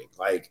this spring?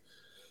 Like,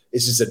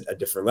 it's just a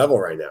different level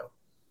right now.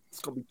 It's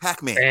going to be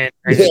Pac-Man.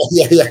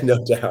 Yeah,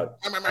 no doubt.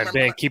 And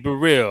then keep it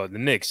real. The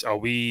Knicks, are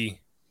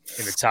we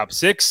in the top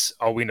 6?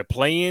 Are we in the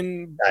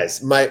play-in?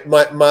 Guys, my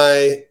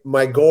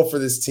goal for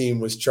this team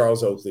was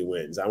Charles Oakley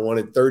wins. I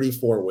wanted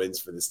 34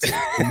 wins for this team.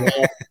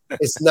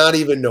 It's not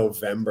even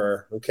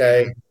November,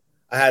 okay?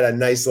 I had a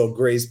nice little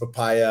grazed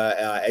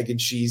papaya, egg and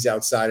cheese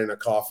outside, and a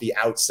coffee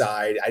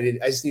outside. I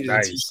just needed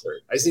a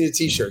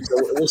T-shirt. So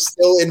we're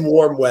still in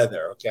warm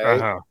weather, okay?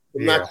 I'm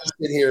not going to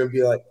sit here and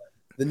be like,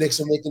 the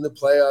Knicks are making the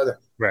playoff.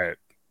 Right.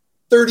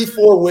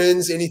 34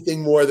 wins,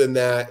 anything more than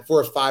that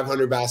for a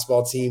 500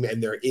 basketball team,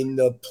 and they're in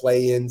the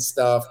play-in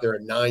stuff. They're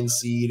a 9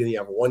 seed, and you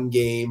have one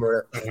game.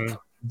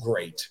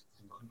 Great,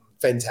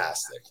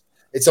 fantastic.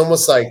 It's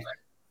almost like,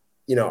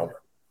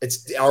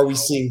 are we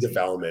seeing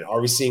development? Are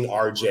we seeing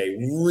RJ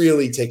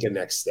really take a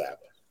next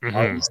step?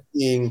 Are we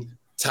seeing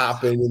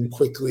Toppin and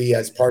quickly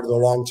as part of the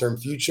long-term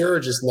future, or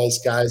just nice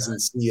guys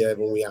and see you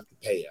when we have to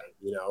pay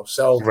you?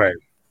 So right.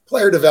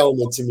 Player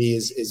development to me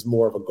is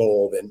more of a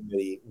goal than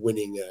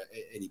winning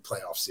any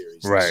playoff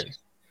series. Right.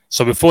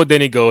 So before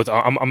Danny goes,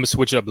 I'm gonna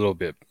switch it up a little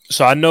bit.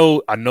 So I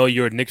know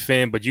you're a Knicks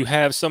fan, but you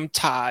have some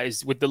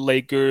ties with the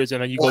Lakers,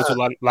 and you go to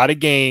a lot of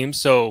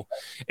games. So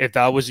if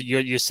that was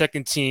your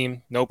second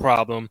team, no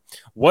problem.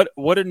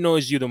 What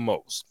annoys you the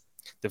most?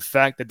 The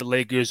fact that the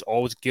Lakers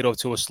always get off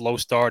to a slow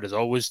start, there's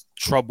always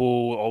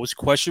trouble, always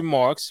question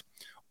marks,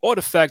 or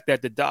the fact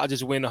that the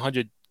Dodgers win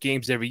 100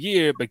 games every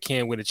year but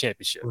can't win a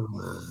championship,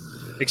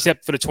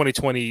 except for the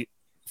 2020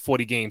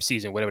 40-game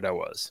season, whatever that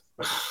was.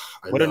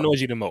 What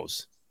annoys you the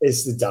most?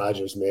 It's the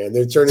Dodgers, man.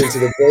 They're turning into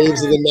the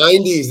Braves of the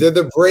 90s. They're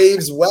the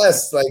Braves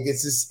West. Like,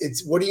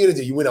 it's what are you going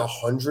to do? You win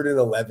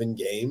 111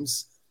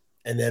 games,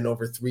 and then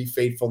over 3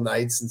 fateful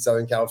nights in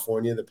Southern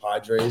California, the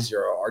Padres,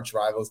 your arch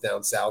rivals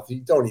down south, you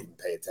don't even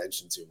pay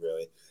attention to,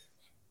 really.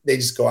 They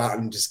just go out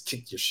and just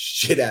kick your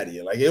shit out of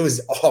you. Like, it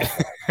was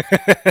awful.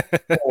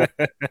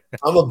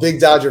 I'm a big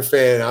Dodger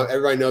fan.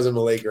 Everybody knows I'm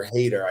a Laker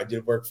hater. I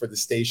did work for the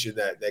station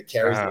that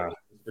carries them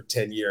for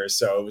 10 years.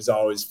 So it was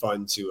always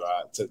fun to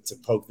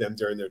poke them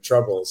during their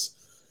troubles.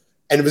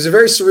 And it was a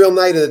very surreal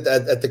night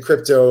at the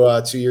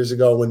Crypto 2 years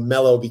ago when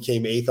Melo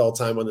became 8th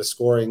all-time on the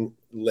scoring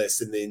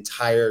list, and the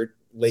entire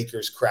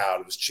Lakers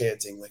crowd was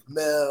chanting, like,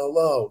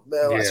 Melo.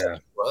 Yeah. I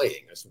started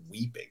crying. I was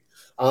weeping.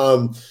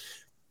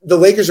 The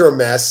Lakers are a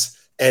mess.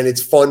 And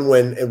it's fun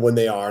when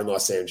they are in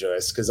Los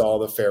Angeles, because all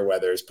the fair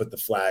weathers put the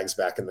flags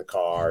back in the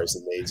cars,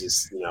 and they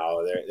just,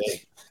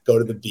 they go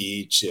to the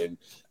beach, and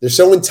they're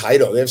so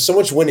entitled. They have so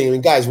much winning. I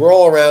mean, guys, we're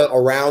all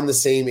around the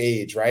same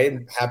age, right?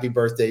 Happy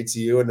birthday to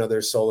you.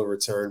 Another solar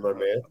return, my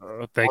man.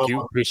 Thank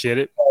you. Appreciate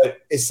it. But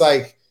it's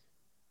like,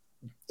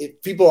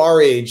 people our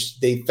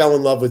age, they fell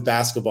in love with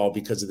basketball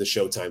because of the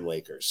Showtime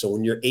Lakers. So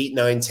when you're 8,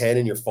 9, 10,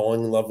 and you're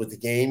falling in love with the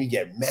game, you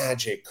get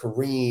Magic,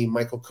 Kareem,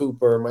 Michael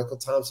Cooper, Michael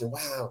Thompson.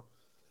 Wow.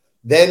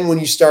 Then when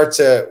you start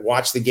to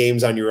watch the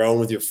games on your own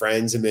with your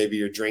friends, and maybe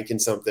you're drinking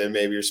something,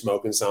 maybe you're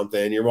smoking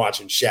something, you're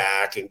watching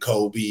Shaq and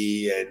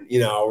Kobe and,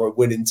 we're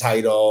winning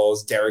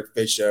titles, Derek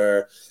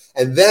Fisher.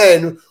 And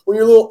then when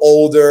you're a little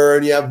older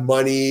and you have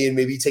money and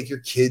maybe you take your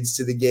kids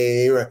to the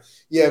game, or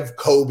you have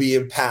Kobe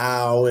and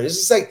Powell, and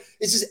it's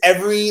just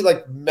every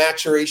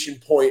maturation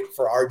point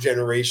for our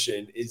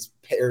generation is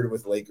paired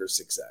with Lakers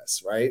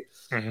success, right?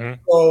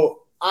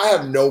 So I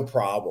have no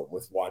problem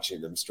with watching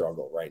them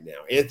struggle right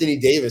now. Anthony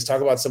Davis,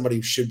 talk about somebody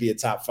who should be a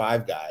top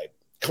 5 guy.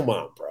 Come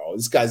on, bro.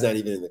 This guy's not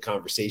even in the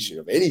conversation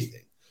of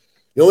anything.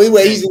 The only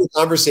way he's in the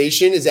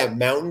conversation is at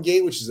Mountain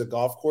Gate, which is a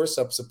golf course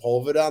up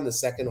Sepulveda on the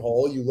second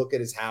hole. You look at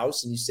his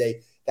house and you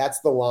say,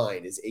 that's the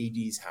line, is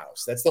AD's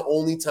house. That's the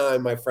only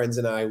time my friends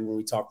and I, when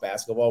we talk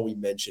basketball, we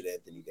mention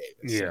Anthony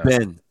Davis. Yeah.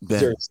 Ben.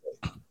 Seriously.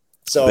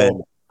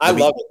 So I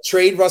love it.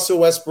 Trade Russell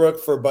Westbrook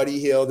for Buddy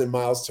Hield and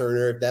Miles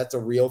Turner, if that's a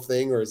real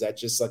thing, or is that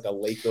just like a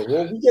Laker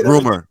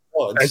rumor?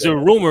 It's a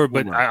rumor,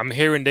 but I'm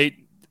hearing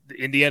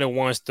Indiana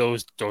wants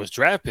those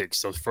draft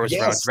picks, those first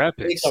round draft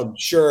picks. I'm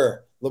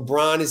sure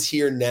LeBron is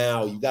here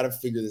now. You got to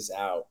figure this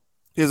out.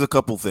 Here's a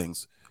couple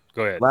things.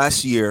 Go ahead.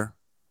 Last year,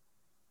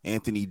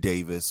 Anthony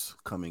Davis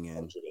coming in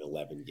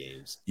 111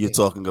 games. You're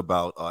talking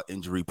about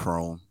injury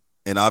prone,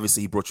 and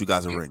obviously he brought you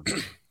guys a ring,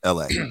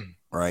 LA,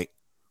 right?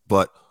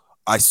 But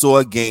I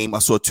saw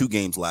 2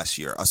 games last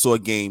year. I saw a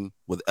game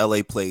with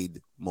LA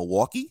played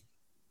Milwaukee.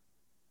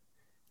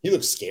 He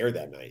looked scared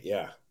that night,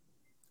 yeah.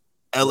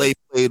 LA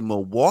played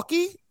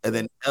Milwaukee, and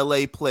then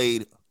LA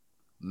played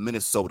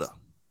Minnesota.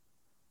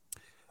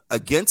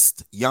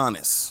 Against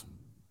Giannis.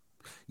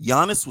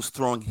 Giannis was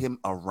throwing him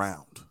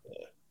around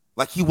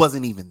like he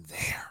wasn't even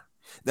there.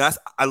 Then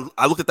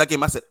I looked at that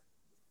game. I said,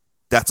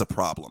 That's a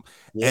problem.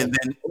 Yeah, and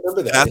then I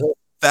remember that.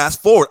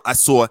 fast forward, I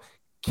saw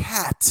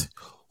Cat,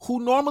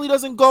 who normally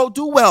doesn't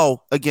do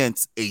well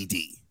against AD.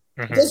 He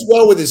does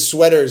well with his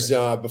sweaters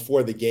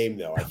before the game,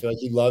 though. I feel like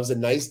he loves a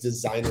nice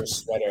designer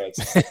sweater.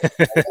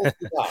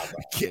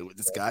 Kid with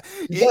this guy.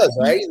 He does,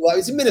 right?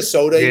 He's in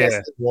Minnesota. He has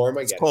to stay warm.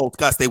 I It's get cold.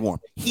 Gotta stay warm.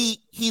 He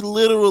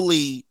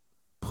literally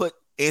put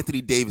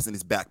Anthony Davis in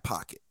his back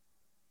pocket.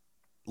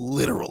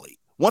 Literally.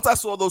 Once I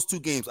saw those two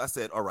games, I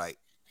said, all right,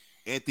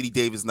 Anthony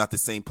Davis is not the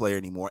same player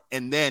anymore.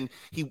 And then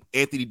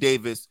Anthony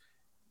Davis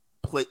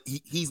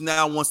he's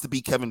now wants to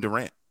be Kevin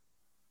Durant.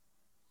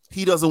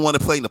 He doesn't want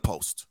to play in the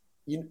post.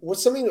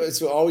 What's something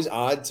that's always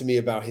odd to me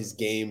about his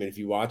game, and if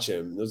you watch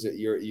him,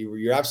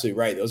 you're absolutely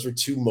right. Those were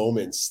two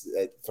moments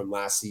from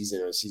last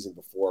season or the season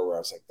before where I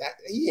was like, that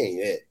he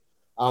ain't it.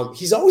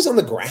 He's always on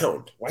the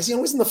ground. Why is he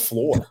always on the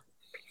floor?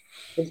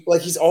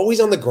 Like he's always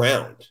on the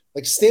ground.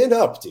 Like stand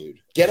up, dude.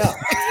 Get up.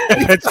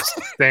 Just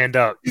stand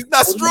up. He's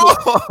not strong.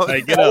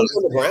 Like, get up.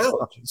 On the ground.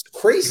 It's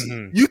crazy.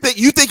 Mm-hmm. You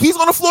think he's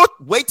on the floor?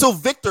 Wait till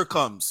Victor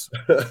comes.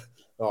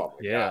 Oh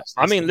yeah. gosh.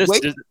 I mean,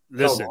 listen.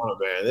 Come on,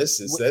 man. This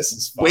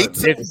is fun. Wait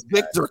till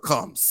Victor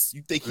comes.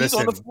 You think he's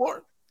on the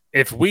floor?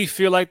 If we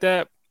feel like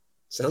that,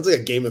 sounds like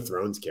a Game of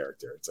Thrones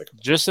character. It's like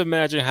just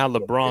imagine how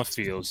LeBron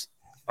feels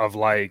of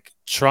like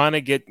trying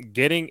to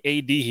getting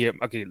AD here.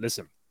 Okay,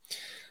 listen.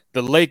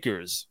 The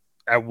Lakers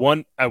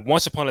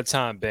once upon a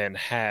time, Ben,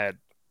 had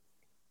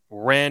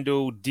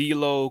Randall,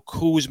 D'Lo,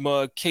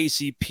 Kuzma,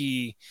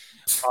 KCP,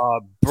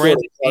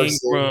 Brandon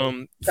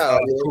Ingram,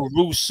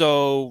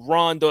 Caruso,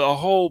 Rondo, a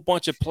whole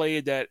bunch of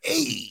players that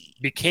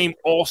became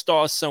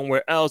all-stars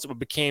somewhere else or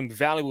became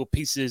valuable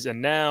pieces.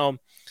 And now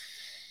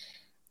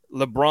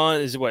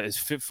LeBron is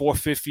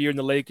fifth year in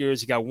the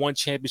Lakers. He got one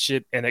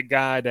championship, and a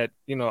guy that,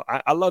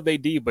 I love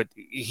AD, but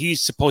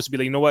he's supposed to be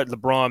like, you know what,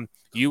 LeBron,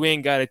 you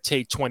ain't got to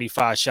take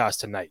 25 shots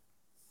tonight.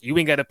 You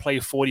ain't got to play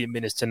 40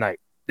 minutes tonight.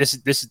 This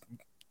is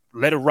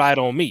let it ride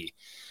on me.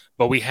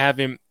 But we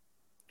haven't,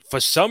 for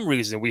some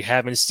reason, we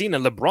haven't seen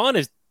it. LeBron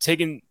is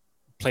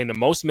playing the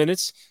most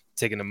minutes,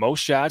 taking the most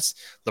shots.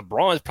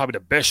 LeBron is probably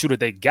the best shooter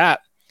they got.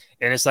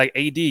 And it's like,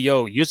 AD,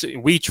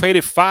 we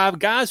traded 5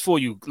 guys for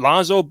you.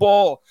 Lonzo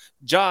Ball,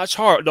 Josh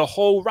Hart, the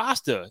whole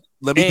roster.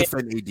 Let me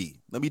defend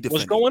AD.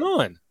 What's going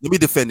on? Let me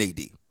defend AD.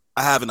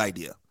 I have an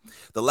idea.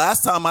 The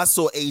last time I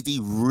saw AD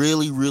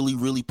really, really,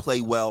 really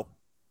play well,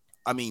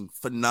 I mean,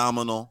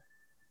 phenomenal.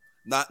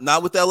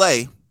 Not with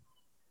LA,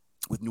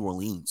 with New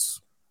Orleans.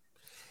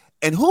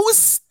 And who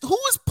is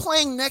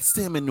playing next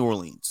to him in New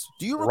Orleans?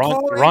 Do you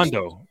recall?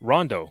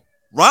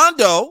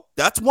 Rondo.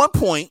 That's one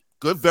point.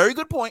 Good, very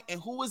good point.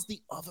 And who was the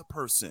other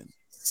person?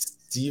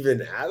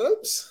 Steven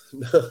Adams?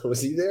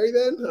 Was he there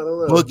then? I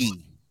don't know.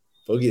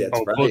 Boogie,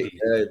 that's right. Boogie.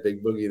 Yeah,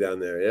 big Boogie down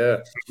there. Yeah.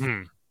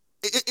 Mm-hmm.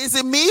 Is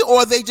it me,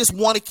 or they just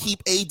want to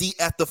keep AD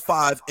at the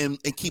 5 and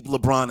keep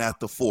LeBron at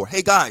the 4?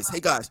 Hey guys,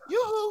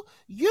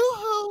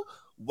 yoo-hoo.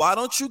 Why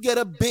don't you get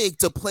a big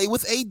to play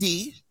with AD,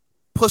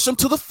 push him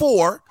to the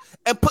 4,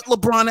 and put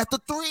LeBron at the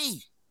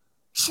 3?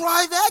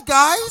 Try that,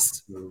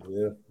 guys.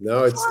 Yeah.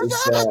 No,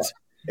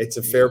 it's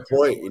a fair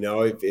point.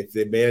 If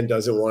the man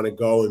doesn't want to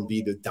go and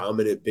be the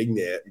dominant big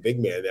man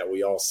that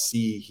we all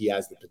see he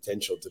has the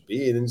potential to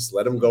be, then just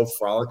let him go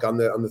frolic on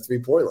the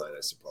 3-point line,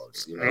 I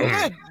suppose.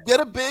 Yeah, get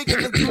a big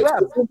and do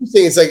that. It's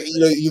interesting. It's like,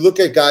 you look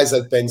at guys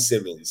like Ben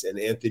Simmons and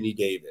Anthony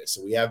Davis,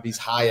 and we have these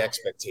high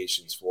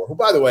expectations for, who,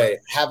 by the way,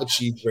 have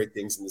achieved great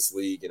things in this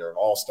league and are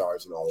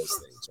all-stars and all those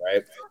things,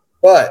 right?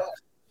 But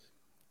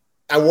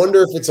I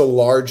wonder if it's a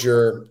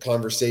larger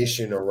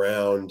conversation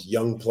around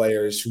young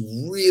players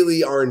who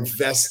really are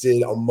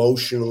invested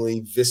emotionally,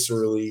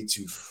 viscerally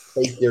to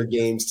take their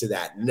games to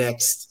that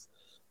next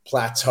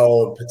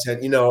plateau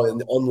and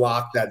and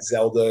unlock that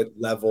Zelda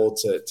level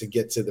to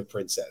get to the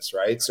princess,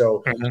 right?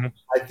 So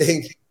I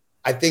think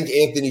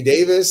Anthony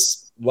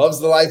Davis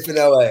loves the life in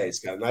LA. He's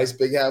got a nice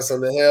big house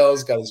on the hill.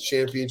 He's got his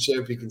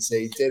championship. He can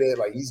say he did it.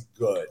 Like, he's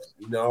good,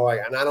 and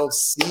I don't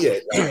see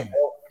it. I don't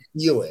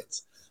feel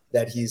it,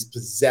 that he's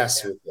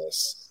possessed with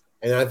this.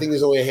 And I think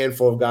there's only a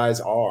handful of guys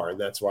and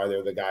that's why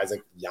they're the guys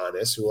like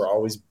Giannis who are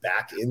always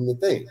back in the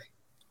thing.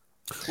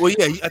 Well,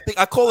 yeah, I think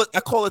I call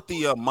it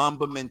the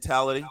Mamba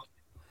mentality.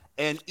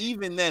 And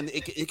even then,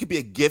 it could be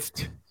a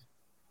gift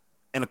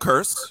and a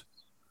curse.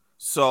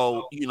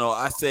 So,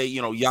 I say,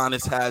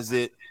 Giannis has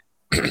it.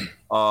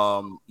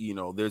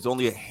 There's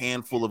only a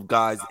handful of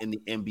guys in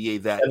the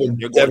NBA that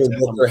Devin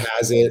Booker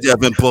has it.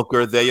 Devin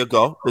Booker, there you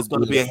go. There's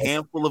going to be a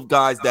handful of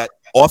guys that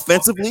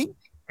offensively,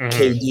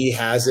 KD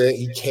has it.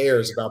 He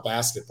cares about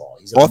basketball.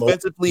 He's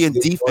offensively and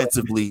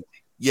defensively.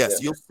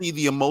 Yes, you'll see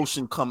the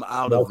emotion come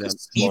out of them.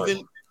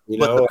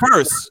 But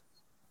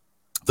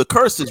the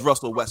curse is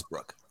Russell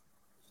Westbrook.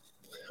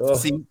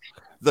 See,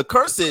 the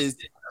curse is.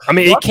 I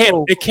mean,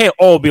 it can't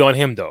all be on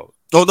him though.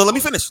 No, let me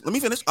finish.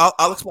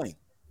 I'll explain.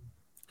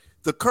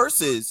 The curse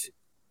is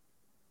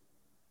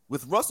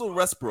with Russell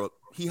Westbrook.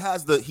 He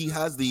has the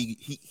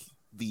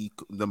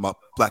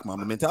Black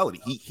Mamba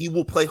mentality. He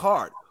will play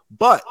hard,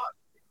 but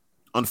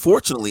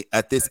unfortunately,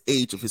 at this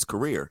age of his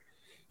career,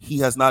 he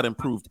has not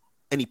improved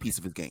any piece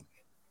of his game.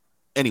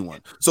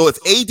 Anyone. So if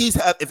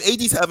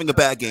AD's having a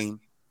bad game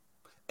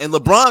and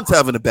LeBron's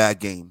having a bad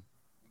game,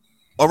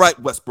 all right,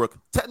 Westbrook,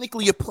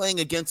 technically you're playing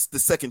against the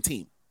second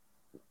team.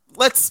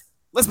 Let's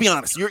be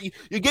honest.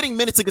 You're getting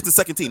minutes against the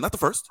second team, not the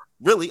first.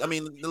 Really, I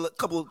mean,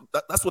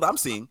 that's what I'm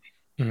seeing.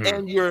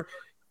 Mhm.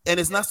 And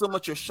it's not so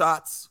much your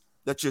shots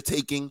that you're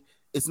taking.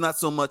 It's not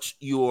so much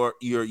you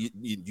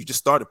just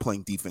started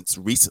playing defense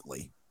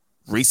recently.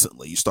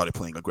 Recently, you started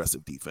playing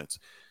aggressive defense.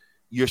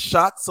 Your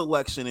shot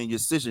selection and your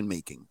decision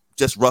making,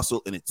 just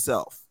Russell in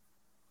itself.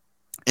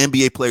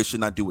 NBA players should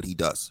not do what he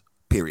does.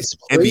 Period.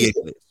 NBA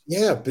players.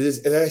 Yeah, but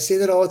and I say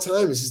that all the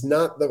time. This is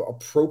not the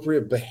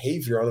appropriate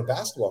behavior on a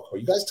basketball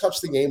court. You guys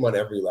touch the game on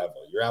every level.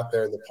 You're out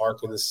there in the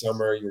park in the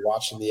summer. You're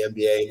watching the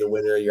NBA in the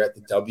winter. You're at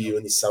the W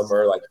in the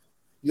summer. Like,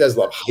 you guys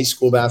love high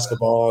school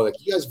basketball. Like,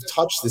 you guys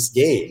touch this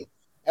game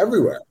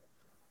everywhere.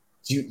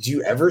 Do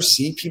you ever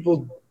see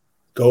people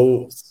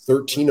go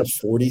 13 of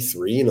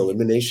 43 in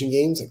elimination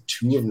games, like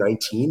 2 of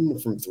 19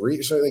 from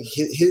three? So like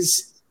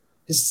his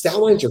stat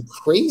lines are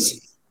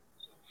crazy.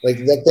 Like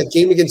that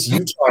game against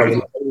Utah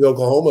and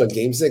Oklahoma in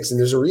Game 6, and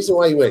there's a reason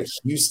why he went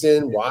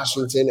Houston,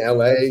 Washington,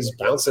 LA. He's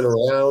bouncing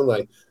around.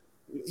 Like,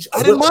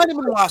 I didn't mind him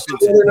in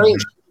Washington.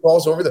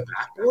 Balls over the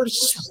backboard.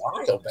 It's just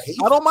wild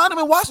behavior. I don't mind him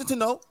in Washington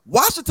though.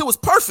 Washington was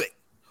perfect.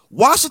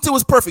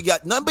 You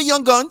got none but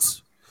young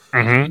guns.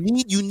 Mhm.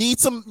 You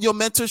need your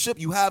mentorship.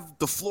 You have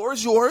the floor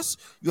is yours.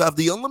 You have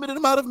the unlimited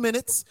amount of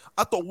minutes.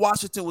 I thought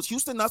Washington was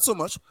Houston, not so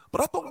much,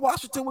 but I thought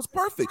Washington was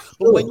perfect.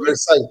 But when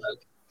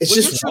it's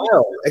just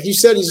wild. Like you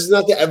said, he's just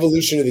not the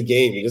evolution of the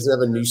game. He doesn't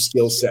have a new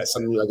skill set,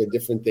 something like a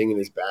different thing in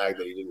his bag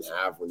that he didn't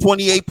have.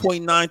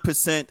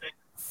 28.9%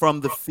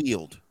 from the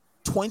field,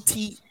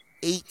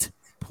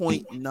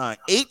 28.9,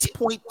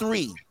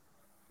 8.3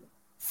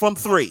 from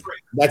three.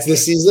 That's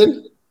this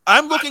season.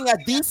 I'm looking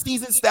at these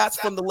season stats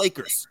from the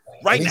Lakers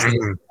right now.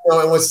 And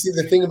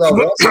the thing about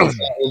Russ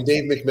and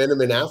Dave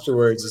McMenamin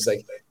afterwards is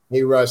like,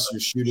 hey, Russ, you're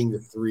shooting the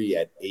three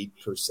at 8%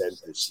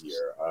 this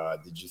year.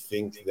 Did you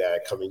think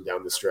that coming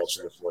down the stretch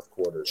in the fourth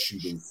quarter,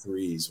 shooting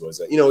threes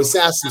was he's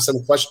asking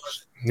some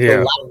questions. Yeah. The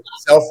lack of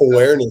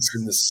self-awareness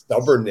and the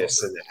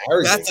stubbornness and the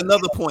arrogance. That's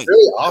another point.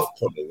 Really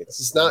off-putting. It's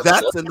just not.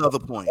 That's another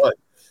point. Fun.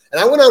 And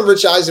I went on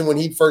Rich Eisen when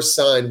he first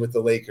signed with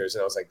the Lakers,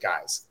 and I was like,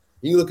 guys,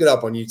 you can look it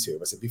up on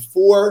YouTube. I said,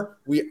 before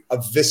we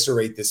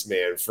eviscerate this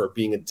man for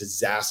being a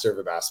disaster of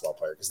a basketball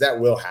player, because that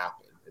will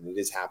happen, and it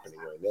is happening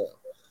right now.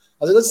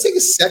 I was like, let's take a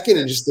second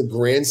in just the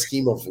grand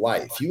scheme of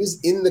life. He was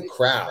in the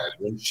crowd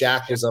when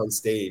Shaq was on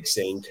stage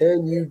saying,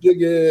 can you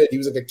dig it? He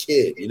was like a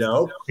kid,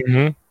 Mm-hmm.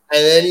 And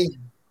then he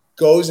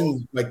goes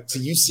and to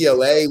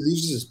UCLA,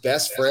 loses his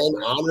best friend,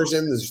 honors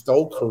him his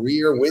whole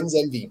career, wins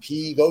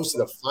MVP, goes to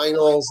the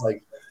finals,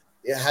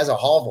 it has a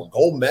Hall of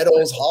Gold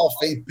medals, Hall of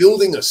Fame,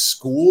 building a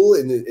school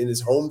in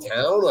his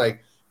hometown,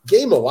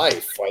 game of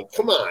life.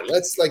 Come on,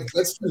 let's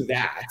do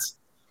that.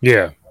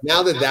 Yeah.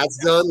 Now that that's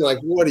done,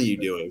 what are you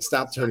doing?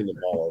 Stop turning the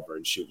ball over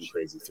and shooting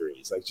crazy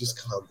threes.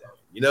 Just calm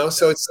down,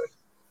 So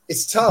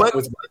it's tough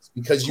with Russ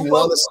because you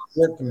want to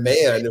support the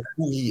man of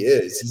who he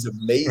is. He's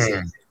amazing.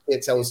 You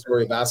can't tell a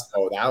story of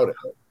basketball without him.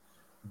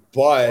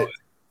 But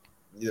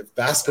the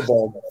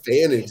basketball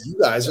fan of you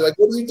guys are like,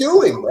 what are you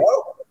doing, bro?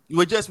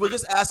 We're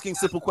just asking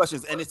simple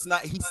questions, and it's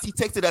not. He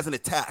takes it as an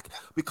attack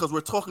because we're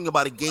talking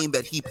about a game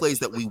that he plays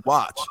that we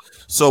watch.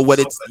 So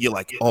you're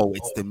like, oh,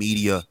 it's the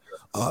media,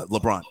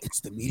 LeBron. It's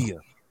the media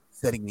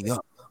setting me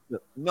up.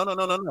 No. That's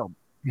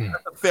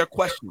a fair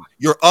question.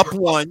 You're up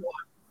one.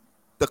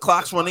 The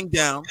clock's running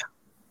down.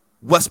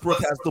 Westbrook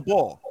has the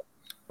ball.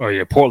 Oh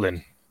yeah,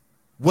 Portland.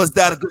 Was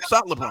that a good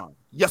shot, LeBron?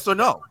 Yes or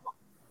no?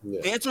 Yeah.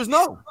 The answer is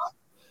no.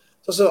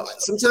 So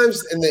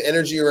sometimes, and the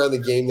energy around the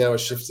game now has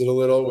shifted a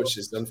little, which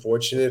is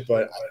unfortunate.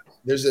 But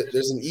there's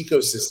an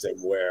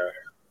ecosystem where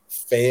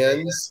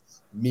fans,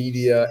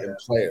 media, and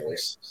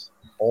players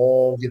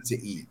all get to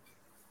eat.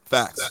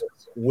 Facts.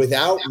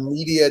 Without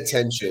media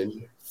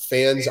attention,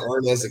 fans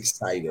aren't as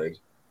excited.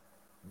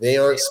 They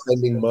aren't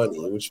spending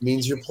money, which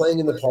means you're playing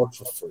in the park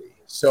for free.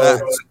 So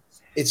Facts.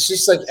 It's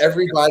just like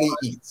everybody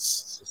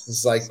eats.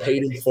 It's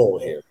paid in full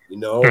here,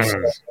 So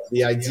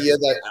the idea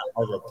that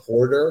a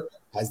reporter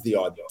has the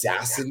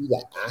audacity to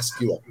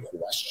ask you a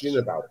question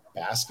about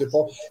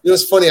basketball.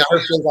 It's funny. I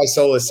heard Phil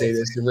Isola say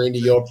this, and Randy,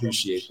 you'll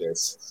appreciate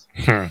this.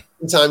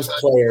 Sometimes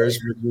players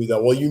would do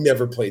that. Well, you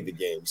never played the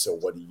game, so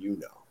what do you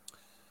know?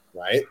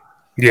 Right?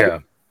 Yeah.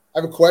 I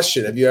have a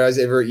question. Have you guys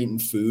ever eaten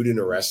food in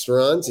a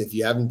restaurant? If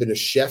you haven't been a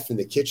chef in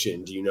the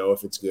kitchen, do you know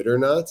if it's good or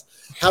not?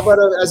 How about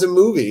as a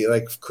movie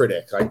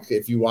critic?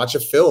 If you watch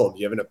a film, do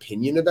you have an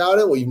opinion about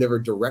it? Well, you've never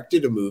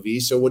directed a movie,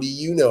 so what do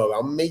you know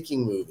about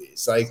making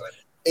movies?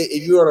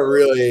 If you want to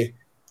really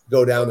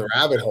go down the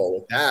rabbit hole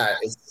with that,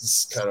 it's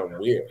just kind of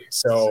weird.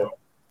 So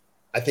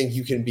I think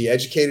you can be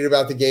educated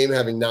about the game,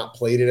 having not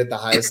played it at the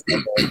highest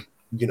level.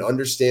 You can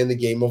understand the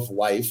game of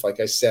life.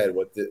 Like I said,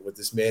 what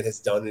this man has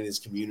done in his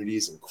community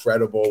is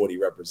incredible. What he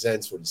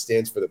represents, what he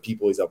stands for, the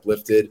people he's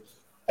uplifted.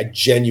 I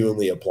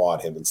genuinely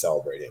applaud him and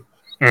celebrate him.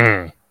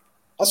 I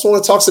also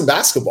want to talk some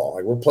basketball.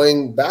 We're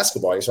playing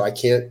basketball, so I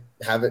can't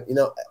have it.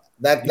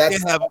 That's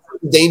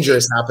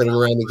dangerous happening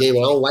around the game.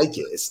 I don't like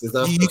it. It's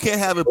not. You can't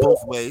have it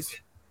both ways.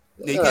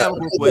 Yeah, you can't have it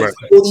both ways.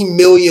 $40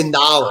 million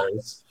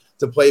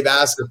to play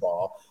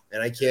basketball,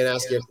 and I can't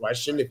ask you a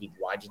question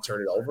why'd you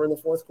turn it over in the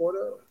fourth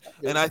quarter?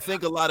 And I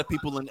think a lot of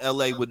people in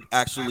LA would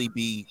actually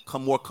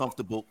become more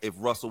comfortable if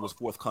Russell was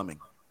forthcoming.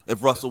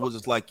 If Russell was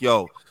just like,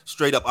 yo,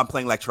 straight up, I'm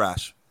playing like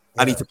trash.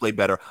 I need to play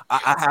better.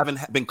 I haven't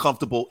been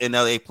comfortable in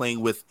LA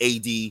playing with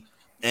AD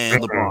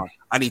and LeBron.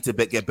 I need to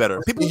get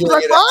better. People be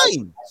like,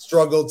 fine.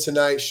 Struggled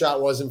tonight.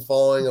 Shot wasn't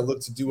falling. I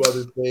looked to do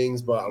other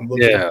things, but I'm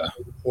looking at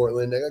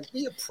Portland. Like,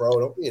 be a pro.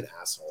 Don't be an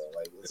asshole.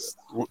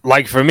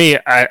 Like for me,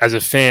 as a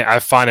fan, I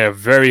find it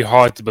very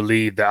hard to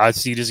believe that I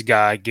see this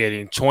guy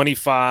getting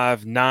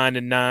 25,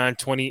 9-9,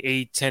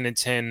 28,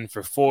 10-10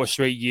 for 4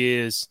 straight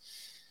years,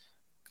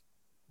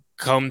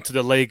 come to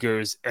the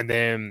Lakers, and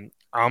then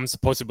I'm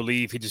supposed to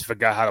believe he just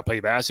forgot how to play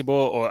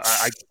basketball, or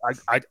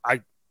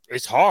I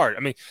it's hard. I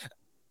mean,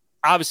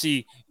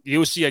 obviously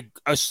you'll see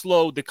a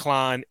slow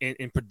decline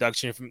in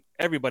production from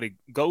everybody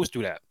goes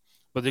through that,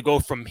 but to go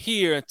from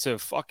here to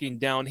fucking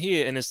down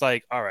here, and it's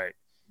like, all right,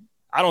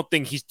 I don't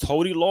think he's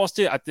totally lost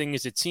it. I think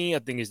it's a team. I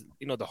think it's,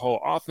 the whole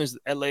offense,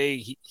 LA,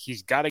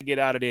 he's got to get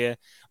out of there,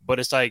 but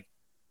it's like,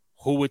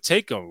 who would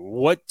take him?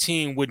 What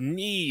team would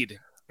need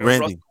a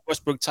Russell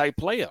Westbrook type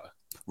player?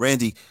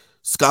 Randy,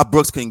 Scott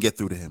Brooks couldn't get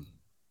through to him.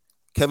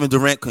 Kevin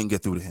Durant couldn't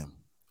get through to him.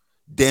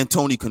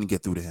 D'Antoni couldn't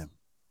get through to him.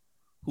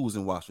 Who was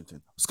in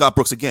Washington? Scott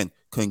Brooks, again,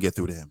 couldn't get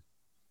through to him.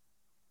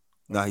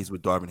 Now he's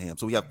with Darvin Ham.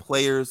 So we have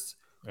players.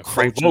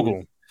 Frank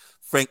Vogel.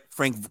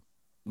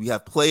 We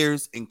have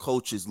players and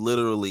coaches,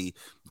 literally.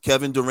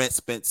 Kevin Durant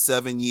spent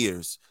 7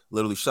 years.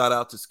 Literally, shout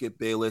out to Skip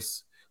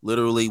Bayless.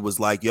 Literally was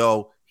like,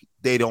 yo,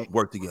 they don't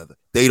work together.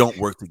 They don't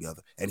work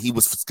together. And he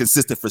was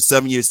consistent for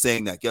 7 years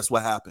saying that. Guess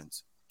what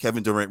happens?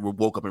 Kevin Durant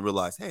woke up and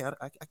realized, hey,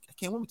 I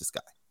can't win with this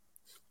guy.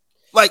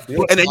 Like,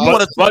 and then you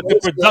want to, but the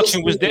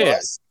production was there.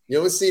 You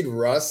almost need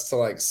Russ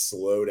to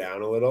slow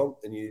down a little,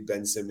 and you need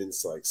Ben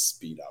Simmons to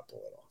speed up a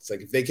little. It's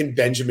like if they can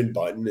Benjamin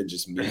Button and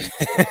just move,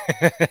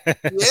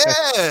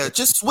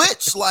 just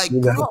switch,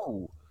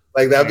 bro.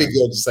 That'd be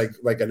good. Just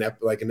like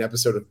an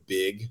episode of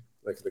Big,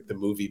 like the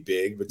movie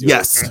Big, but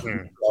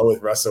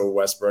with Russell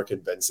Westbrook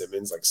and Ben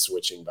Simmons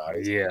switching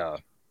bodies. Yeah.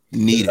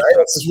 Need it.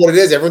 That's just what it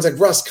is. Everyone's like,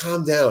 Russ,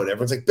 calm down.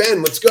 Everyone's like,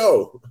 Ben, let's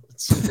go.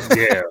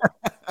 Yeah.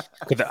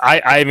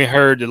 I even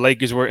heard the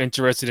Lakers were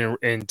interested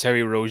in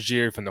Terry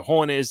Rozier from the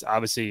Hornets.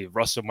 Obviously,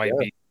 Russell might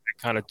be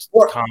that kind of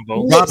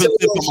combo. Robinson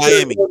for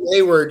Miami.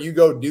 Hayward, you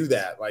go do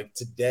that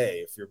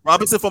today. If you're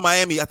Robinson for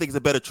Miami, I think it's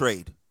a better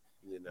trade.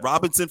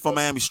 Robinson for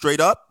Miami, straight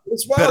up.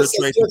 It's better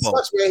trade for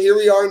both. Man. Here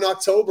we are in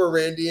October,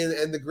 Randy,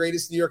 and the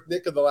greatest New York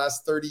Knick of the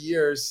last 30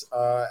 years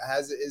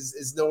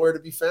is nowhere to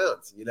be found.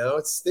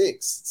 It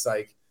stinks. It's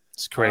like.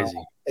 It's crazy.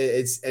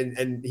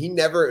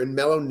 And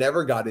Melo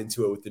never got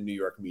into it with the New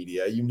York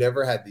media. You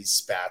never had these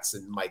spats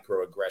and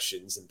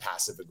microaggressions and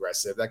passive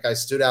aggressive. That guy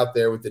stood out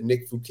there with the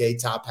Nick Fouquet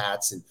top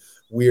hats and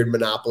weird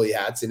Monopoly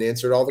hats and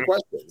answered all the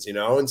questions,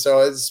 And so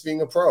it's being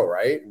a pro,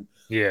 right?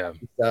 Yeah.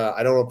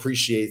 I don't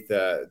appreciate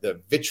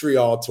the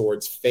vitriol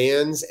towards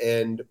fans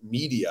and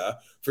media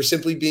for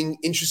simply being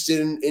interested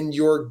in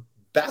your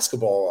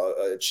basketball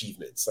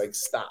achievements.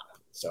 Stop.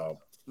 So.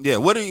 Yeah,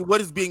 what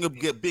is being a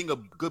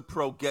good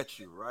pro get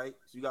you, right?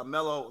 So you got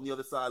Melo on the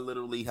other side,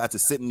 literally had to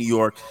sit in New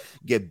York,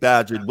 get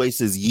badgered, waste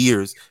his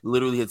years,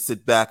 literally had to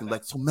sit back and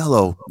so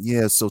Melo,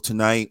 so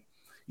tonight,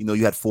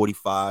 you had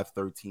 45,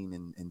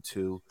 13, and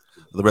 2.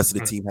 The rest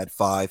of the team had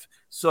 5.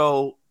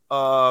 So,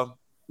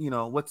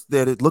 what's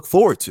there to look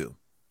forward to?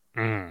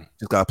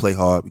 Just gotta play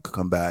hard. We could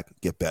come back,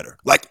 get better.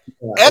 We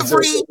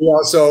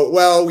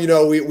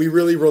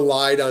really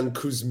relied on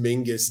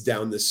Kuzmingas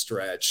down the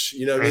stretch.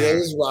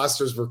 His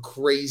rosters were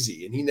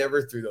crazy, and he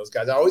never threw those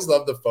guys. I always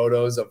loved the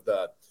photos of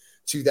the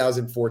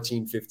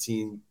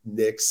 2014-15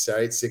 Knicks,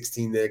 right?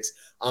 16 Knicks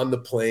on the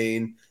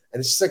plane, and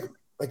it's just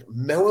like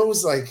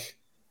Melo's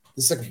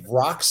this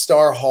rock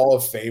star Hall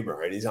of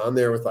Famer, and he's on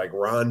there with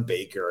Ron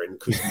Baker and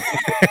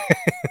Kuzmingas.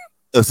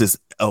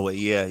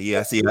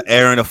 I see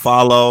Aaron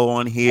Afalo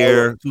on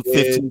here.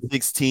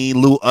 15-16.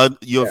 Lou,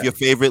 your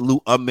favorite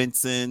Lou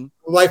Amundsen.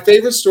 My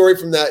favorite story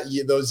from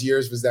those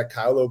years was that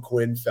Kyle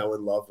O'Quinn fell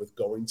in love with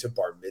going to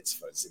bar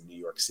mitzvahs in New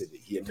York City.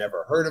 He had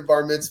never heard of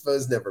bar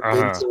mitzvahs, never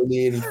been to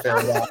any, and he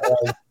found out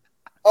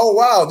oh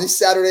wow, these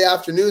Saturday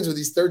afternoons with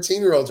these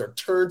 13-year-olds are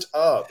turned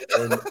up.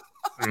 And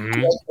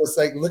it's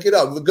look it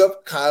up. Look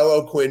up Kyle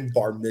O'Quinn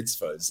bar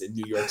mitzvahs in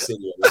New York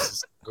City. This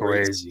is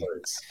crazy.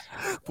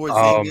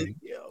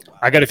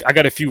 I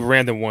got a few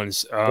random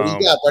ones. What do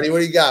you got, buddy? What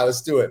do you got?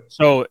 Let's do it.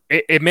 So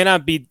it may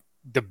not be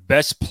the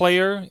best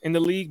player in the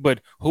league,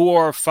 but who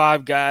are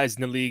 5 guys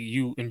in the league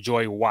you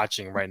enjoy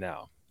watching right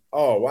now?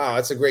 Oh, wow.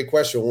 That's a great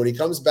question. When he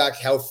comes back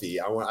healthy,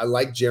 I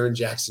like Jaren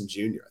Jackson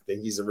Jr. I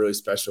think he's a really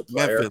special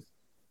player.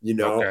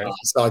 Memphis. I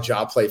saw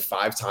Ja play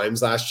 5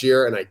 times last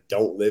year, and I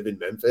don't live in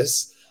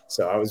Memphis.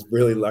 So I was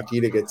really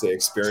lucky to get to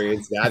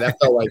experience that. That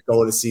felt like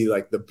going to see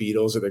like the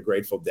Beatles or the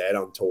Grateful Dead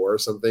on tour or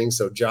something.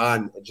 So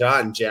John and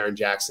Jaren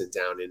Jackson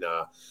down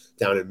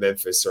in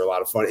Memphis are a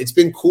lot of fun. It's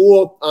been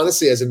cool,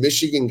 honestly, as a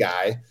Michigan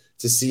guy,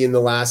 to see in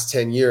the last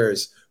 10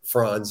 years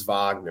Franz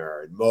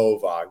Wagner and Mo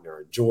Wagner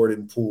and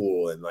Jordan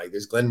Poole, and like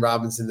there's Glenn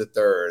Robinson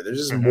III.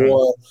 There's just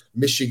more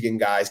Michigan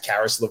guys,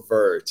 Karis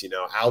LeVert,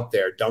 out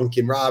there,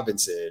 Duncan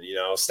Robinson,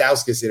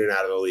 Stauskas in and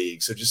out of the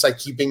league. So just like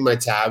keeping my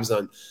tabs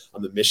on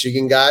the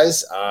Michigan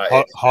guys.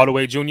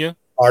 Hardaway Jr.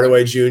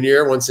 Hardaway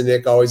Jr. Once a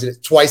Nick, always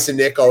twice a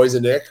Nick, always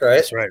a Nick, right?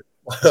 That's right.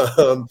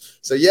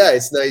 So yeah,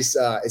 it's nice.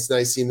 It's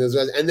nice seeing those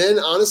guys. And then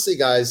honestly,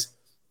 guys,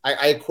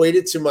 I equate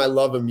it to my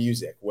love of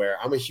music, where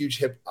I'm a huge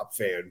hip hop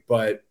fan,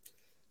 but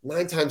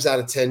 9 times out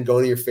of 10,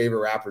 going to your favorite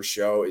rapper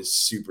show is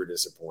super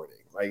disappointing.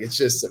 Like it's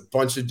just a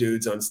bunch of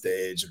dudes on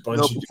stage, a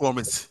bunch of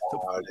performance.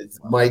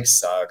 Mike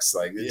sucks.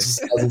 Like it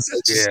just doesn't.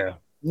 Just,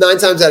 9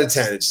 times out of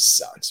 10, it just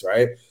sucks,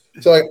 right?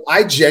 So like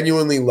I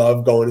genuinely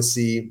love going to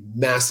see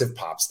massive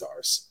pop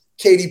stars.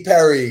 Katy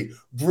Perry,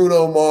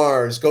 Bruno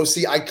Mars, go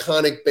see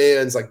iconic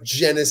bands like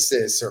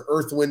Genesis or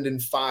Earth, Wind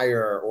and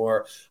Fire,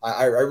 or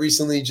I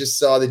recently just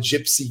saw the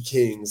Gypsy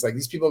Kings. Like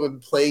these people have been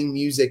playing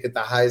music at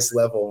the highest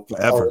level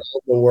around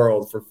the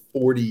world for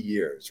 40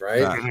 years,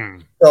 right?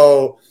 Mm-hmm.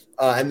 So,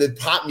 and the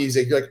pop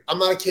music, you're like, I'm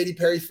not a Katy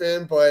Perry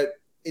fan, but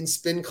in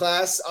spin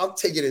class, I'll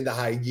take it into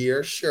high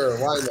gear. Sure,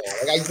 why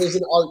not? Like there's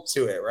an art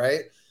to it,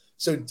 right?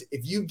 So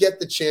if you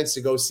get the chance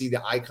to go see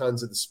the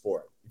icons of the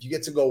sport, you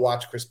get to go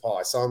watch Chris Paul.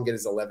 I saw him get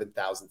his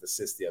 11,000th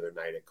assist the other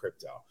night at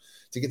Crypto.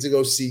 To get to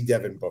go see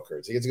Devin Booker.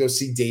 To get to go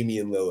see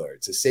Damian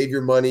Lillard. To save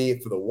your money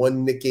for the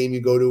one Knick game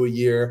you go to a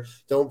year.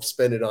 Don't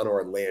spend it on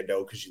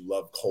Orlando because you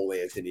love Cole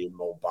Anthony and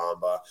Mo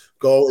Bamba.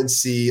 Go and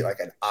see like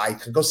an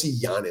icon. Go see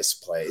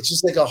Giannis play. It's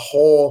just like a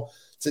whole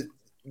 –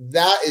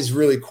 that is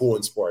really cool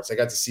in sports. I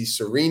got to see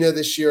Serena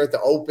this year at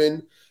the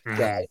Open.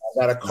 I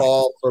got a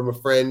call from a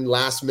friend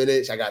last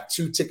minute. I got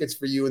 2 tickets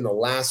for you in the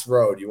last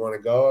row. Do you want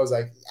to go? I was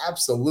like,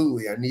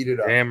 absolutely. I needed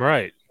damn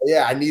right.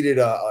 Yeah, I needed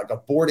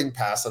a boarding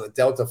pass on a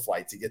Delta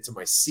flight to get to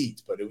my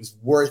seat, but it was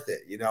worth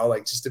it,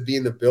 like just to be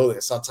in the building.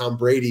 I saw Tom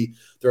Brady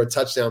throw a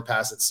touchdown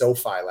pass at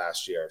SoFi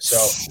last year. So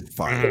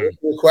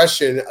the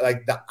question,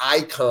 like the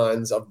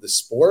icons of the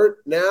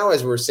sport now,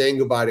 as we're saying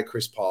goodbye to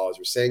Chris Paul, as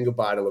we're saying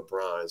goodbye to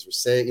LeBron, as we're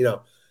saying,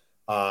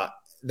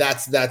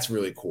 that's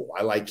really cool.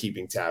 I like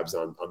keeping tabs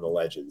on the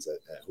legends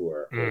who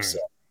are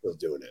still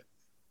doing it.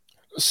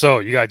 So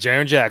you got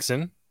Jaren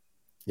Jackson.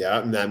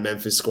 Yeah, and that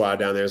Memphis squad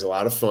down there is a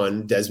lot of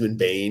fun. Desmond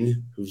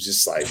Bane, who's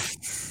just like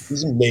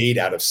he's made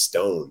out of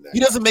stone.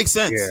 He doesn't make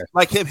sense. Yeah.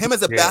 Like him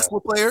as a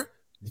basketball player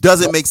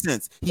doesn't make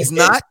sense. He's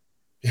not.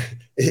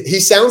 He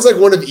sounds like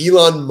one of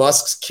Elon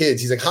Musk's kids.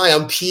 He's like, "Hi,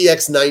 I'm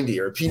PX90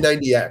 or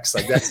P90X."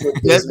 Like that's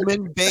what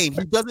Desmond Bane.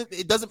 As a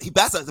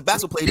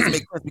basketball player, doesn't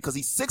make sense because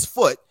he's 6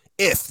 foot,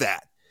 if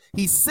that.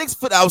 He's 6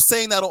 foot. I was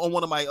saying that on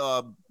one of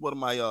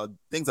my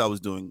things I was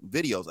doing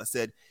videos. I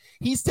said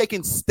he's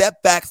taking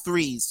step back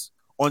threes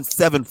on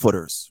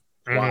 7-footers.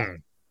 Wow,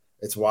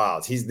 it's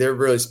wild. They're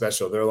really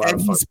special. They're a lot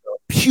of fun. He's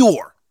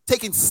pure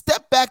taking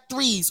step back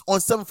threes on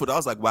 7-foot. I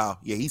was like, wow,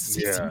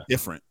 he's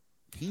different.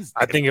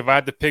 I think if I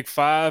had to pick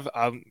 5,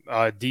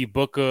 D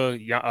Booker,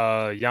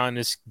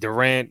 Giannis,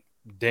 Durant,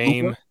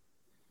 Dame, Luka?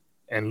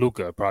 And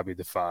Luka probably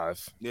the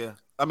 5. Yeah,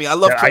 I mean, I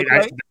love Trey.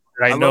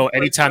 I know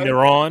anytime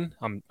they're on,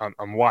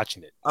 I'm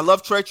watching it. I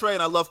love Trey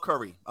and I love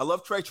Curry. I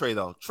love Trey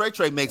though.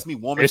 Trey makes me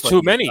warm. There's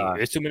too many.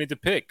 There's too many to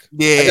pick.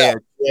 Yeah.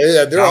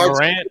 There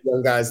are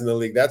young guys in the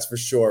league, that's for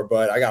sure.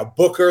 But I got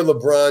Booker,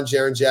 LeBron,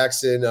 Jaren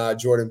Jackson,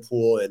 Jordan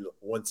Poole, and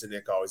once a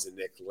Nick, always a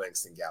Nick,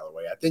 Langston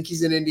Galloway. I think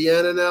he's in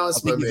Indiana now. I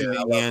think he's in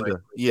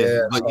Indiana. Yeah.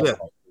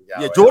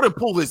 Jordan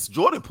Poole is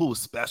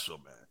special,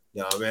 man.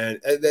 No, man,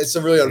 it's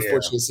a really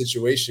unfortunate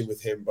situation with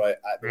him,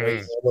 but the way he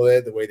handled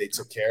it, the way they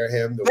took care of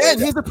him.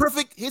 Here's a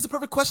perfect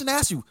question to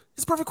ask you.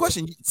 It's a perfect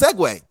question.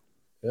 Segue.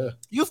 Yeah.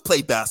 You've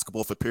played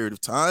basketball for a period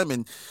of time,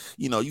 and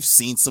you've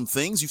seen some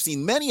things. You've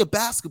seen many of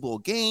basketball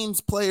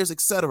games, players,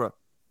 etc.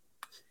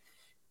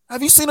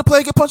 Have you seen a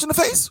player get punched in the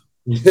face?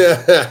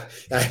 Yeah,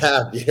 I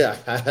have. Yeah,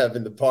 I have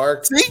in the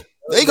park. See,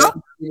 there you go.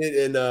 I've seen it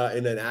in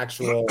an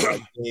actual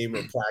game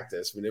or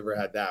practice. We never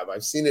had that, but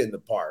I've seen it in the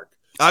park.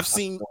 I've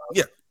seen,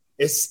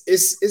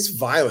 It's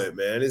violent,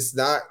 man. It's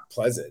not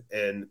pleasant.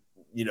 And,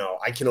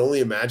 I can only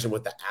imagine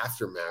what the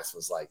aftermath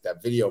was like.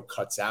 That video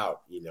cuts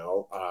out, the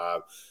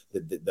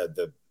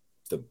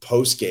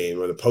post game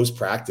or the post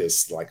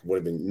practice, like would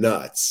have been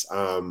nuts.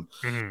 And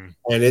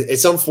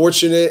it's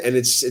unfortunate. And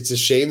it's a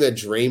shame that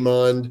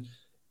Draymond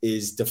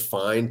is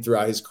defined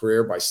throughout his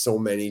career by so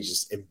many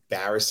just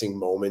embarrassing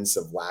moments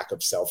of lack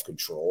of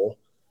self-control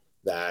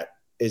that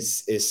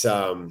it's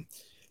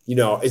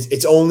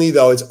only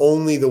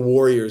the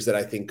Warriors that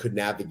I think could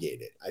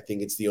navigate it. I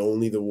think it's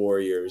only the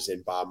Warriors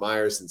and Bob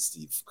Myers and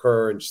Steve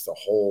Kerr and just the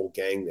whole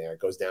gang there. It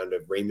goes down to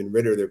Raymond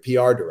Ritter, their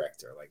PR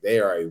director. Like they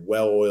are a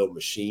well-oiled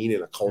machine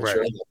and a culture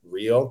that's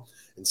real.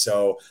 And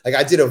so, like,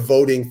 I did a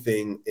voting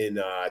thing in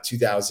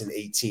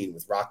 2018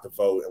 with Rock the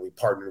Vote, and we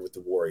partnered with the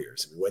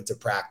Warriors. And we went to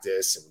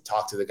practice and we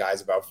talked to the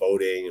guys about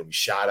voting, and we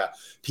shot a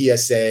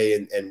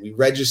PSA, and we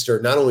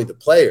registered not only the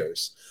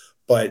players,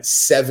 but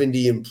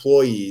 70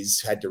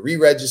 employees had to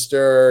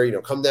re-register,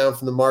 come down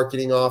from the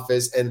marketing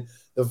office. And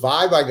the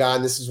vibe I got,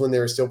 and this is when they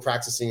were still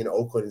practicing in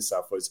Oakland and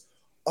stuff, was,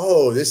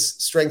 oh, this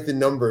strength in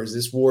numbers,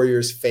 this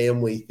Warriors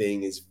family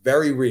thing is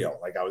very real.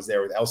 Like, I was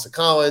there with Elsa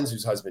Collins,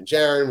 whose husband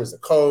Jaron was the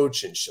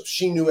coach, and so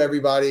she knew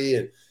everybody.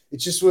 And it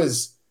just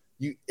was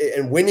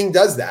and winning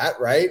does that,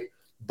 right?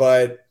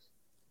 But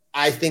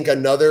I think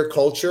another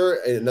culture,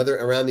 another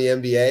around the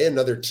NBA,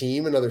 another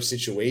team, another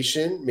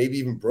situation, maybe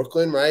even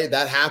Brooklyn, right?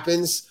 That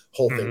happens,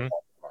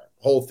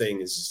 whole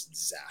thing is just a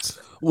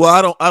disaster.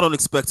 Well, I don't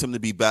expect him to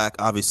be back,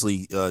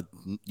 obviously,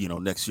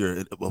 next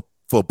year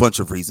for a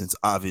bunch of reasons.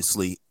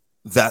 Obviously,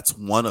 that's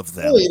one of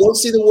them. No, you don't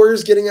see the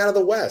Warriors getting out of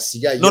the West.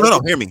 You got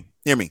no.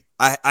 Hear me.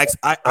 I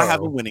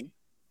have them winning.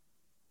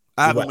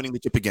 I have them winning the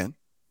chip again.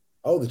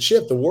 Oh, the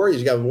chip, the Warriors.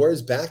 You got the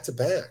Warriors back to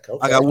back. Okay.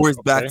 I got Warriors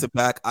back to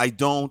back. I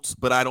don't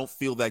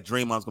feel that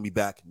Draymond's gonna be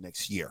back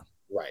next year.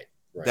 Right.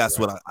 That's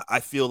what I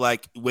feel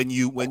like when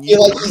you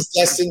feel like he's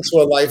destined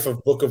to a life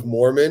of Book of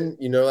Mormon.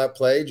 You know that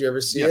play? Did you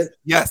ever see it?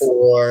 Yes.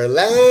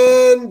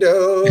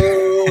 Orlando.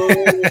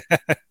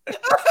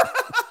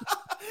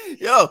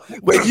 Yo,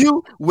 when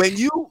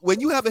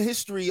you have a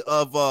history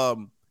of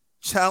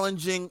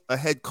challenging a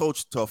head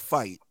coach to a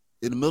fight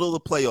in the middle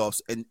of the playoffs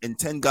and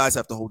 10 guys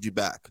have to hold you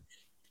back,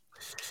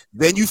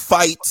 then you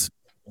fight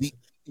the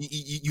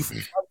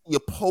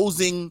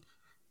opposing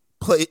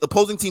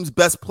team's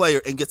best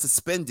player and get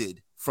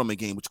suspended from a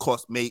game, which for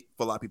a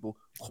lot of people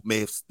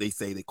they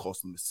say they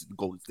cost them the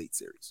Golden State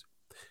series.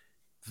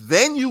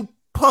 Then you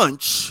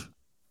punch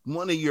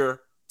one of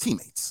your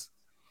teammates.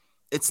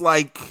 It's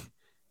like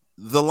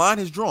the line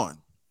is drawn.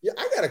 Yeah,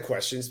 I got a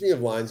question. Speaking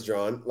of lines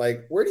drawn,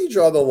 like, where do you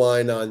draw the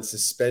line on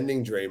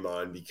suspending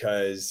Draymond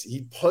because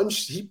he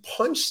punched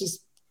his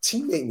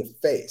teammate in the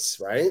face,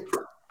 right?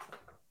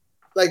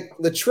 Like,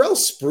 Latrell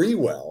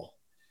Sprewell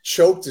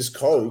choked his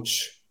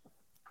coach,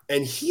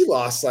 and he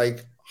lost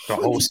like the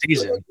whole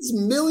season,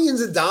 millions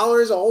of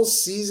dollars a whole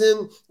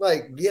season.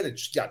 Like,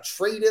 got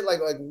traded. Like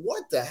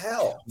what the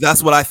hell?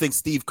 That's what I think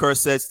Steve Kerr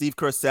said. Steve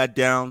Kerr sat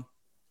down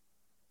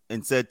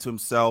and said to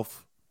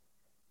himself,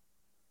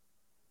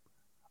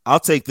 I'll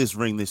take this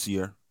ring this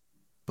year,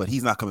 but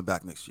he's not coming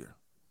back next year.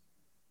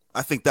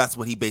 I think that's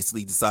what he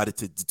basically decided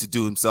to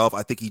do himself.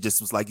 I think he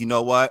just was like, you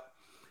know what?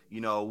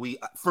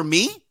 For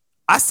me,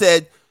 I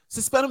said,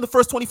 suspend him the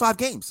first 25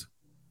 games.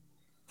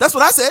 That's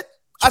what I said.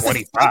 I said,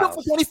 suspend him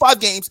for 25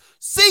 games.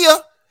 See ya.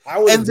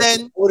 And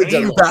then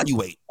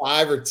evaluate.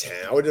 5 or 10.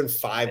 I would have done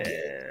 5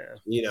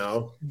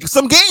 games.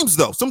 Some games,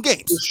 though. Some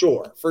games.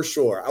 For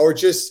sure.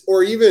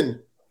 Or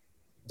even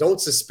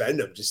don't suspend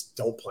him. Just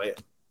don't play him.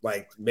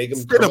 Like, make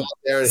him come out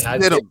there and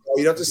you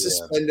don't have to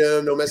suspend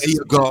him. No message.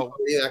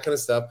 That kind of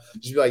stuff.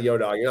 Just be like, yo,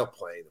 dog, you're not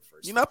playing the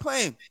first. You're not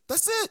playing.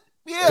 That's it.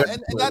 Yeah,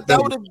 and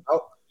that would have.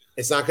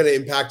 It's not going to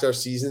impact our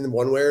season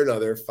one way or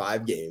another.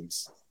 5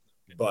 games,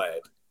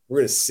 but we're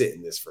going to sit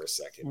in this for a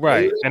second,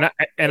 right?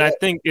 And I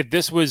think if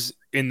this was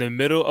in the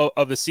middle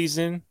of the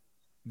season,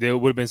 there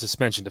would have been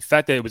suspension. The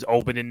fact that it was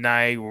opening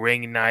night,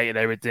 ring night, and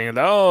everything.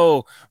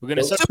 Like, we're going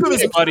to ship him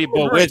everybody,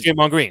 but where's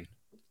Draymond Green?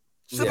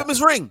 Ship him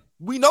his ring.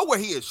 We know where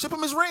he is. Ship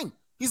him his ring.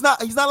 He's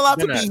not allowed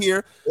to be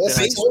here. Well,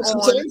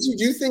 sometimes you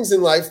do things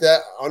in life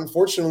that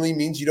unfortunately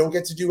means you don't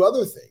get to do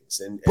other things.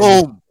 And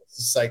boom.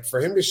 It's like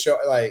for him to show,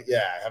 like,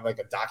 have like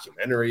a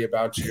documentary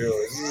about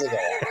you.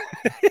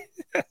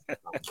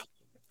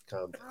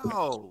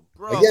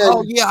 Bro.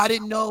 Again, I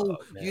didn't know.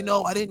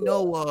 I didn't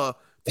know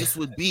this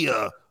would be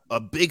a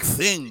big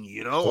thing.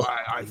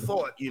 I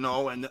thought. And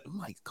I'm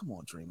like, come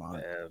on,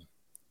 Draymond.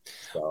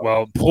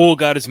 Well, Poole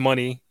got his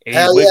money.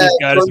 Wiggins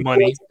got his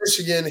money.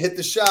 Michigan hit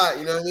the shot.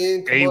 You know what I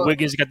mean?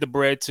 Wiggins got the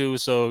bread too.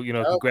 So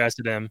congrats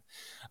to them.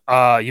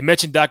 You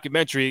mentioned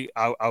documentary.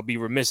 I'll be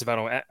remiss if I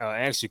don't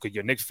ask you because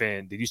you're a Knicks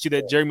fan. Did you see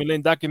that Jeremy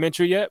Lin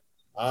documentary yet?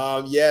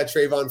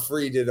 Trayvon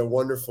Free did a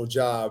wonderful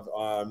job.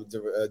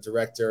 A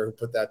director who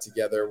put that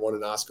together, won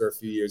an Oscar a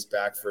few years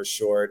back for a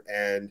short,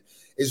 and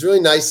it's really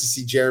nice to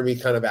see Jeremy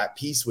kind of at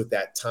peace with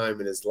that time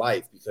in his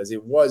life because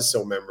it was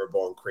so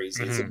memorable and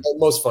crazy. It's the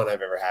most fun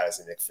I've ever had as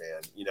a Knicks fan,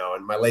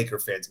 and my Laker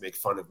fans make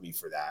fun of me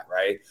for that,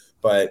 right?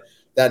 But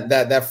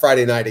that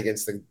Friday night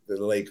against the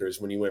Lakers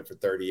when he went for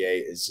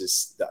 38 is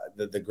just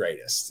the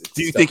greatest.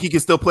 Do you think he can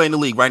still play in the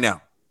league right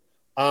now?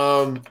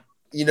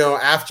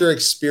 After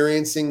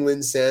experiencing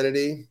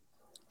Linsanity,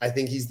 I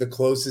think he's the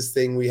closest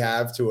thing we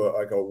have to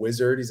a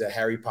wizard. He's a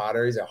Harry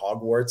Potter. He's a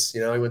Hogwarts.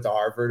 He went to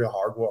Harvard,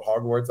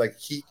 Hogwarts. Like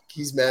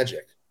he's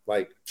magic.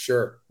 Like,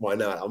 sure, why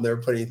not? I'll never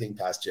put anything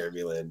past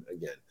Jeremy Lin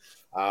again.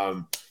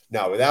 No,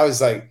 but that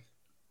was like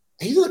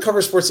he's on the cover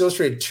of Sports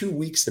Illustrated 2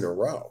 weeks in a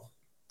row.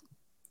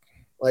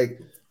 Like,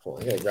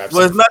 I gotta grab. Well,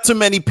 there's not too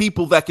many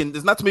people that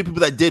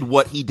did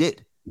what he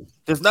did.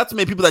 There's not too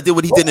many people that did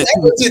what he did.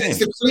 It's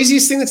the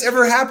craziest thing that's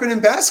ever happened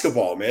in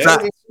basketball, man. I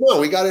mean, come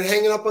on, we got it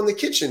hanging up on the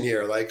kitchen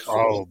here. Like,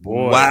 oh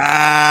boy,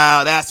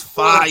 wow, that's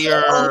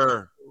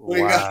fire!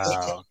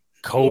 Wow,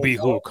 Kobe,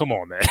 who? Come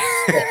on, man.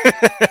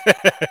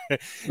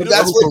 But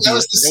that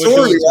was the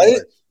story, right?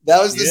 That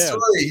was the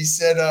story. He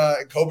said,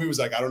 Kobe was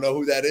like, I don't know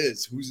who that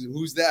is.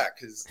 Who's that?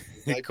 Because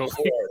like Kobe,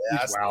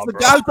 wow, the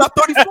guy who dropped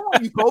 34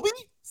 on you, Kobe.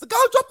 It's the guy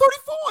who dropped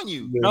 34 on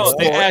you. No,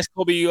 they asked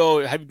Kobe,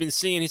 "Yo, have you been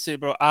seeing?" He said,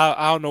 "Bro,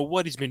 I don't know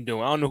what he's been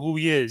doing. I don't know who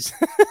he is."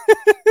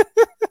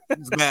 He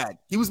was mad.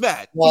 He was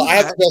mad. Well, I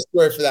have the best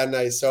story for that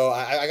night. So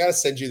I got to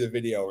send you the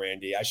video,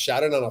 Randy. I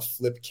shot it on a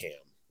flip cam.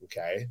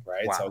 Okay,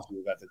 right. Wow. So I was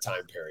about the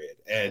time period,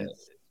 and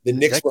the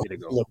Knicks were on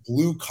the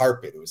blue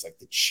carpet. It was like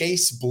the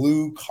Chase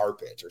blue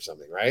carpet or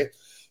something, right?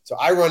 So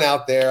I run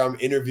out there. I'm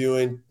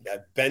interviewing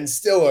Ben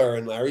Stiller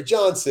and Larry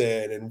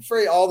Johnson and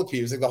all the people.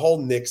 It was like the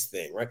whole Knicks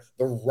thing, right?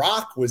 The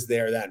Rock was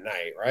there that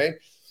night, right?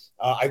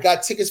 I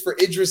got tickets for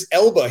Idris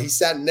Elba. He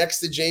sat next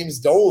to James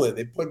Dolan.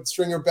 They put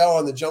Stringer Bell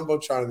on the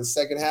Jumbotron in the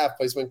second half.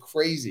 Place went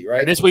crazy,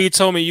 right? And this way you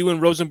told me you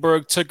and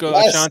Rosenberg took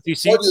Ashanti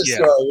seat.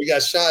 We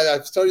got shot. I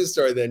told you the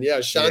story then. Yeah,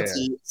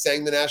 Ashanti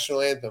sang the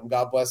national anthem.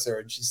 God bless her.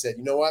 And she said,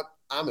 you know what?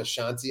 I'm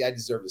Ashanti. I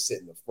deserve to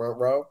sit in the front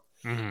row.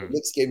 The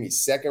Knicks gave me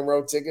second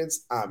row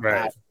tickets. I'm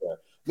out there.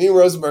 Me and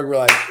Rosenberg were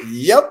like,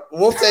 yep,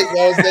 we'll take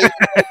those.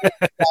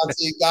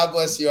 God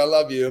bless you. I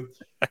love you.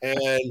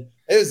 And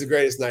it was the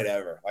greatest night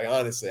ever. Like,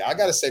 honestly, I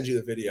got to send you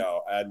the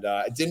video. And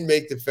it didn't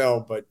make the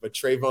film, but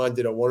Trayvon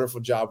did a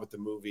wonderful job with the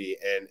movie.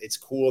 And it's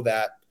cool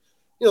that,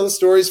 you know, the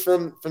stories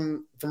from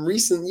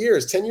recent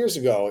years, 10 years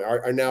ago,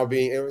 are now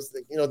being, it was,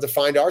 you know,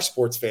 defined our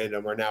sports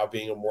fandom, are now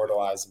being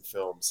immortalized in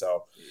film.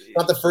 So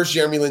not the first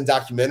Jeremy Lin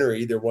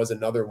documentary. There was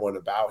another one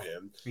about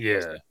him.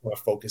 Yeah.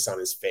 Focus on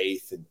his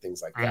faith and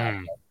things like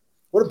that.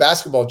 What a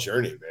basketball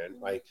journey, man.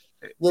 Like,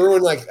 remember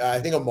when, like, I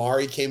think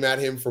Amari came at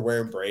him for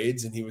wearing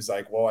braids, and he was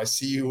like, well, I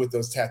see you with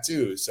those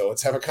tattoos, so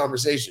let's have a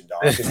conversation,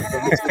 dog.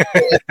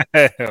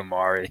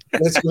 Amari.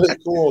 It's really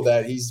cool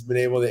that he's been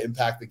able to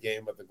impact the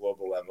game at the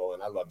global level,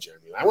 and I love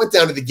Jeremy. I went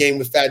down to the game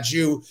with Fat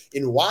Jew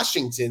in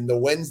Washington the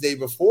Wednesday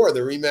before the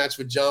rematch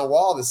with John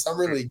Wall, the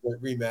Summer League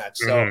rematch.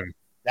 So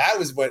that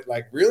was what,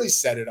 like, really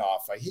set it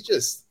off. Like, he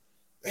just,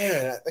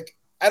 man, like,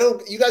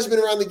 you guys have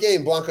been around the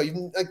game, Blanco.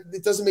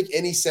 It doesn't make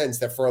any sense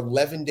that for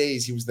 11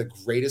 days he was the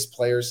greatest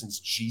player since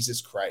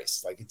Jesus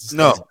Christ. Like, it just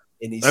doesn't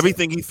make any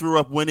everything sense. He threw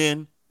up went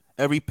in,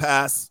 every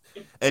pass,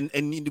 and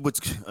what's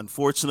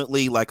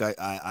unfortunately, like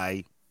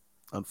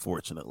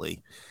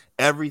unfortunately,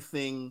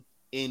 everything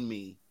in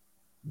me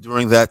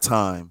during that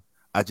time,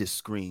 I just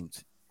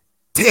screamed,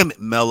 "Damn it,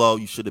 Melo,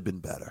 you should have been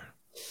better.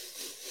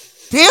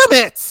 Damn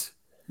it."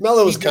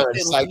 Melo was kind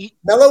of like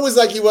Melo was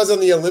like he was on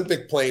the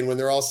Olympic plane when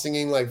they're all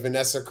singing like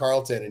Vanessa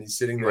Carlton and he's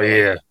sitting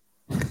there.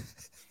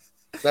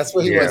 That's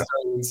what he was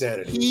during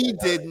insanity. He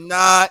did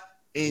not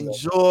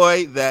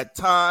enjoy that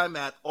time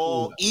at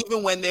all,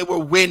 even when they were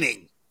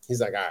winning.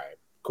 He's like, all right,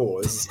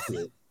 cool. This is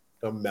cute.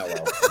 I'm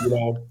Melo. You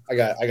know, I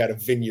got a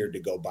vineyard to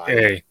go by.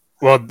 Hey,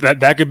 well,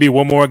 that could be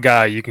one more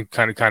guy you can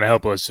kind of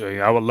help us.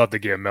 I would love to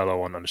get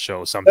Melo on the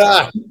show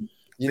sometime.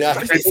 You know,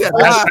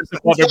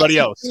 everybody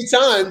else. Free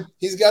time.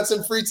 He's got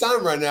some free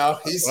time right now.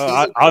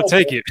 I'll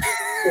take it.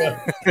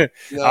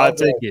 I'll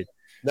take it.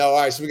 No,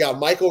 all right. So we got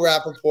Michael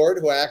Rappaport,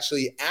 who I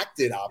actually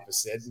acted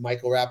opposite.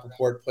 Michael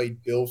Rappaport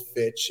played Bill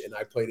Fitch, and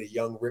I played a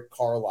young Rick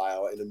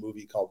Carlisle in a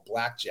movie called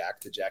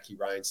Blackjack, the Jackie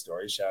Ryan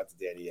story. Shout out to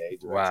Danny A.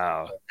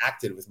 Wow. I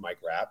acted with Mike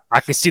Rapp. I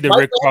can see the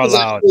Rick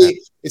Carlisle.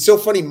 It's so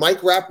funny.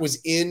 Mike Rapp was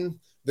in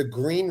the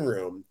green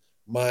room,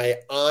 my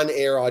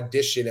on-air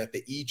audition at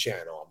the E!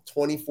 Channel. I'm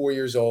 24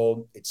 years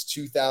old. It's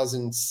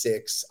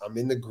 2006. I'm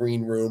in the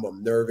green room.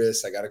 I'm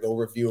nervous. I got to go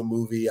review a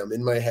movie. I'm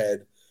in my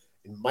head.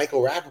 And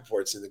Michael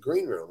Rappaport's in the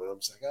green room. And I'm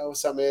just like, oh,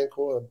 what's up, man?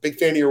 Cool. I'm a big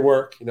fan of your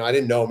work. You know, I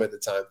didn't know him at the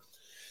time.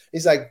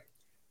 He's like,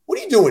 what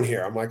are you doing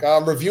here? I'm like, oh,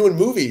 I'm reviewing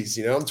movies.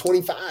 You know, I'm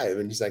 25.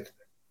 And he's like,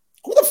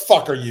 who the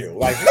fuck are you?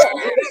 Like,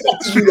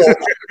 you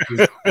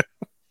know?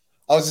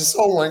 I was just,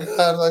 oh my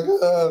God.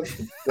 Like,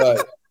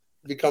 but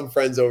become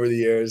friends over the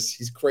years.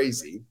 He's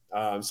crazy.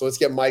 So let's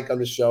get Mike on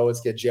the show.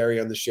 Let's get Jerry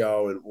on the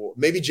show. And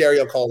maybe Jerry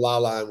will call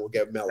Lala and we'll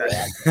get Melo.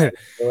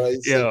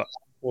 Yeah.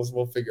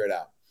 We'll figure it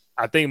out.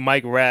 I think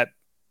Mike Rapp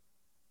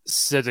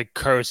says a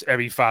curse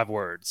every 5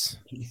 words.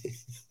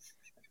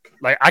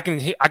 Like I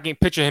can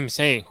picture him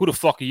saying, "Who the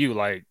fuck are you?"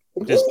 Like,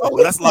 just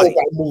that's like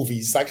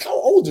movies. Like, how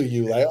old are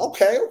you? Like,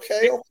 okay.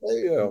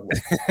 Yeah.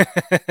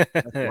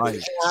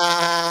 Right.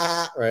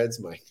 Right, it's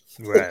Mike.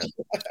 Right.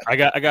 I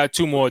got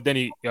 2 more.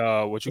 Denny,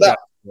 what you got?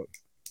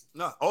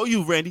 No, all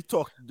you, Randy.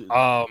 Talk.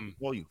 All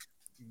you.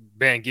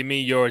 Ben, give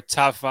me your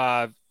top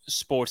 5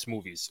 sports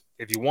movies.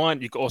 If you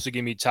want, you can also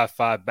give me top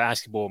 5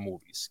 basketball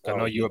movies. I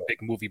know you're a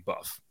big movie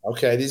buff.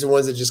 Okay, these are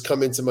ones that just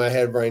come into my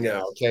head right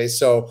now. Okay,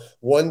 so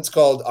one's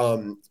called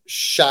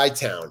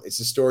Chi-Town. It's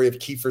the story of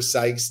Kiefer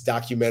Sykes,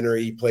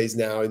 documentary. He plays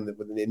now in the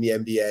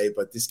NBA,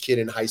 but this kid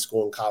in high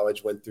school and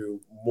college went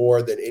through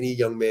more than any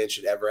young man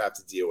should ever have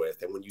to deal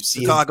with. And when you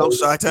see Chicago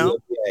Chi-Town,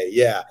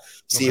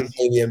 see him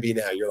playing the NBA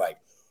now, you're like,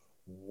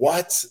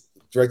 what?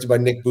 directed by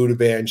Nick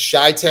Budaban.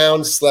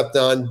 Chi-Town, slept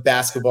on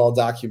basketball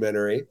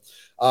documentary.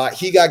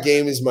 He Got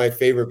Game is my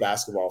favorite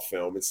basketball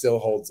film. It still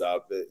holds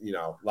up.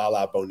 La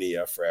La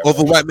Bonilla forever.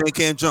 Over White Man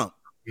Can't Jump.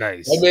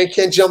 Nice. White Man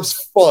Can't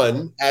Jump's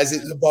fun as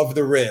it's above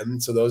the rim.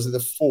 So those are the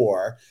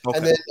 4.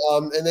 Okay.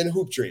 And then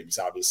Hoop Dreams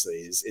obviously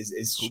is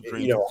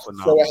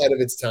so ahead of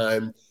its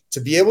time. To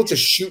be able to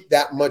shoot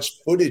that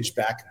much footage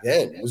back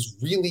then was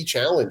really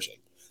challenging.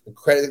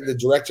 The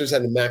directors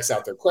had to max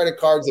out their credit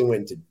cards. They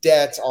went into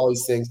debt, all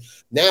these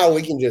things. Now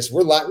we just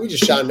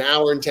shot an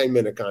hour and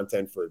 10-minute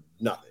content for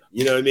nothing.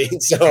 You know what I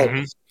mean?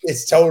 So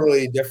It's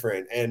totally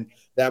different. And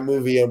that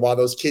movie, and while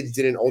those kids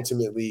didn't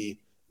ultimately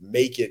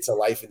make it to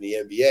life in the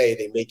NBA,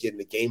 they make it in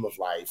the game of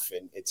life,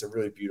 and it's a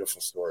really beautiful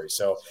story.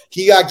 So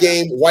He Got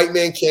Game, White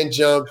Man Can't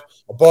Jump,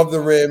 Above the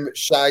Rim,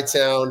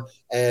 Chi-Town,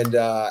 and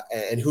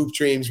Hoop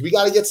Dreams. We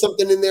got to get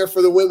something in there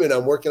for the women.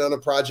 I'm working on a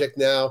project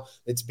now.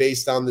 It's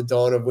based on the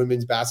dawn of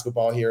women's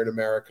basketball here in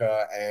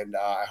America, and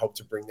I hope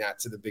to bring that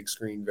to the big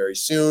screen very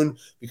soon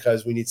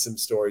because we need some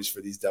stories for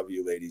these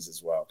W ladies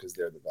as well because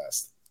they're the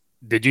best.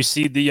 Did you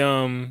see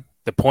the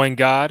Point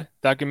God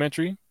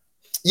documentary?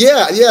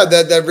 Yeah,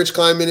 that Rich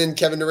Kleiman and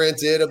Kevin Durant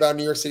did about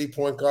New York City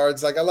point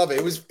guards. Like, I love it.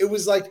 It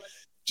was like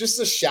just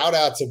a shout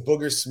out to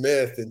Booger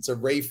Smith and to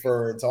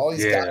Rafer and to all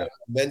these guys that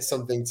meant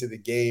something to the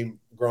game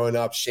growing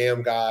up.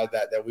 Sham God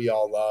that we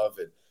all love,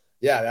 and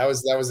yeah, that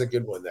was a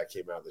good one that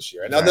came out this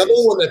year. And another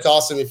one that's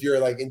awesome if you're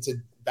like into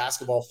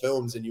basketball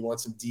films and you want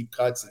some deep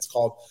cuts. It's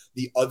called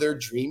The Other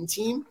Dream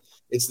Team.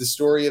 It's the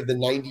story of the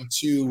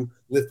 92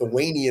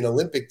 Lithuanian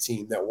Olympic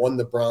team that won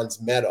the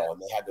bronze medal.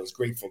 And they had those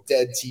Grateful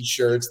Dead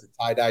T-shirts, the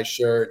tie-dye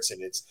shirts,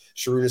 and it's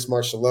Šarūnas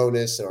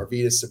Marciulionis and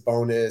Arvydas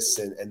Sabonis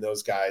and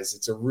those guys.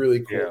 It's a really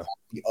cool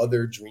The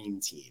Other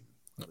Dream Team.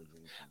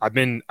 I've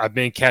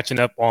been catching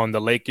up on the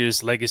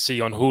Lakers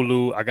legacy on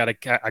Hulu. I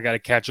gotta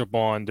catch up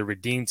on the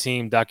Redeem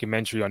Team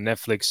documentary on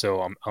Netflix.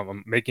 So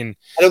I'm making.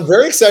 And I'm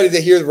very excited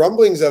to hear the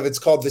rumblings of. It's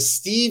called the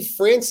Steve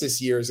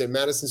Francis years at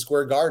Madison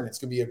Square Garden. It's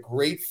gonna be a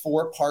great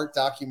 4-part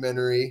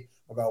documentary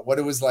about what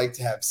it was like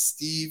to have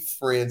Steve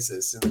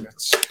Francis. And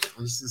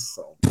this is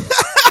so.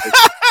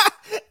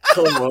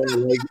 Come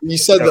on, like you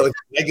said, the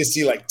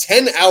legacy, like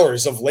 10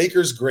 hours of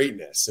Lakers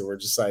greatness, and we're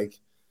just like.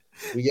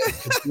 We get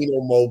Casino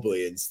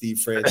Mobley and Steve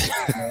Francis.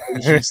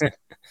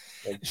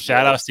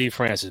 Shout out Steve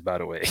Francis, by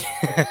the way.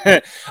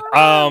 I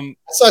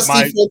saw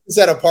Steve Francis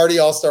at a party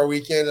All-Star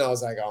weekend, and I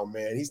was like, oh,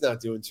 man, he's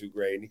not doing too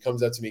great. And he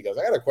comes up to me and goes,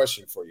 I got a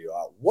question for you.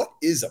 What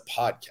is a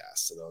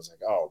podcast? And I was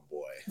like, oh,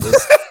 boy.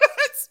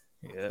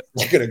 Yeah,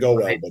 it's going to go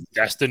well. But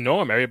that's the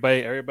norm.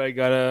 Everybody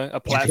got a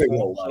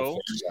platform. So,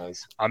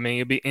 I mean,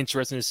 it'd be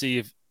interesting to see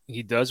if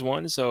he does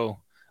one. So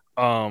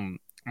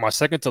my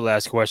second to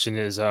last question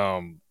is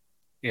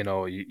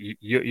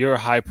you're a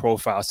high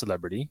profile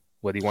celebrity.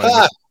 What do you want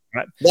to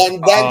that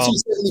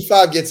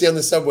 275 gets you on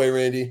the subway,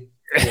 Randy.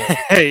 Yeah.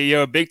 Hey,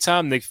 you're a big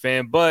time Knicks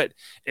fan, but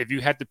if you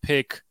had to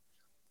pick,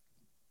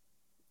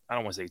 I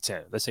don't want to say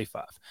 10, let's say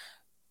 5,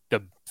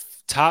 the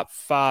top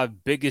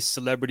 5 biggest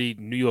celebrity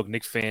New York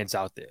Knicks fans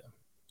out there.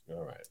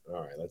 All right.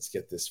 Let's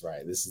get this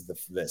right. This is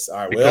this. All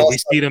right. Because we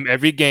see them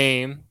every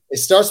game. It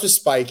starts with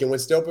Spike, and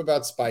what's dope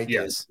about Spike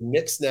is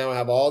Knicks now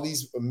have all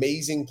these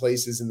amazing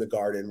places in the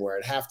Garden where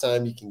at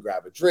halftime you can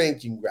grab a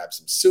drink, you can grab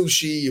some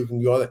sushi, you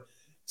can go there.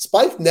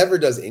 Spike never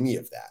does any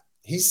of that.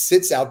 He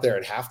sits out there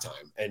at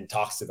halftime and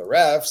talks to the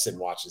refs and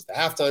watches the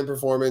halftime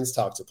performance,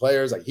 talks to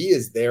players. Like, he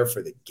is there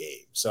for the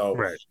game. So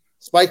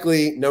Spike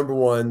Lee, number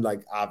 1,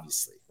 like,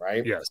 obviously,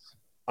 right? Yes.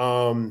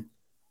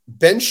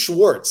 Ben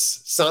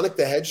Schwartz, Sonic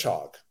the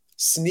Hedgehog.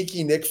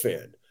 Sneaky Knick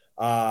fan.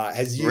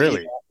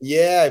 Really?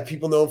 Yeah,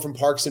 people know him from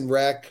Parks and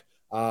Rec.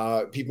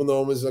 People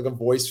know him as like a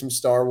voice from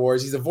Star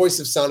Wars. He's the voice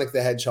of Sonic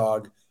the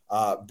Hedgehog.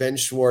 Ben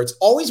Schwartz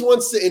always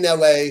wants to in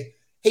LA.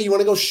 Hey, you want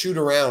to go shoot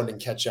around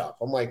and catch up?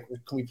 I'm like,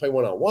 can we play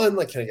 1-on-1?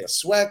 Like, can I get a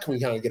sweat? Can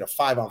we kind of get a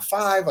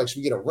 5-on-5? Like, should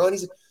we get a run?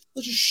 He's like,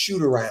 let's just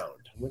shoot around.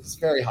 I'm like, it's a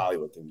very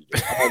Hollywood thing to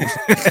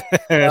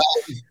do.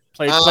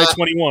 Play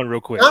 21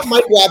 real quick. Not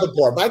Mike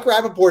Rappaport. Mike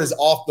Rappaport is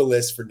off the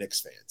list for Knicks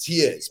fans.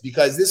 He is,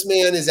 because this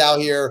man is out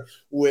here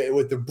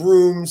with the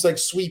brooms, like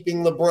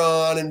sweeping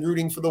LeBron and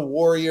rooting for the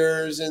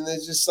Warriors. And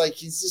it's just like,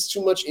 he's just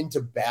too much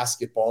into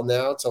basketball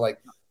now to like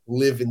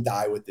live and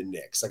die with the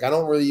Knicks. Like, I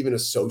don't really even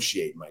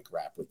associate Mike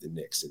Rapp with the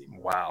Knicks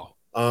anymore.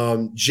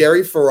 Wow.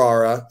 Jerry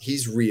Ferrara,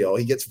 he's real.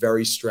 He gets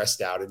very stressed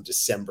out in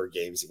December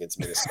games against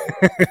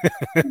Minnesota.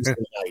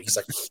 He's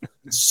like,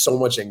 so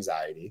much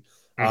anxiety.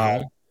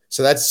 Mm-hmm.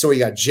 So we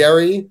got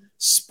Jerry,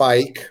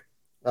 Spike,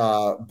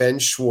 Ben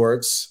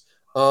Schwartz.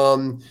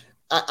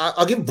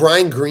 I'll give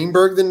Brian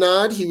Greenberg the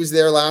nod. He was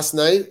there last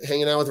night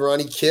hanging out with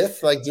Ronnie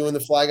Kith, like doing the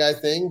Fly Guy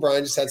thing.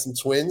 Brian just had some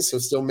twins, so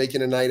still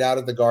making a night out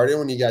at the Garden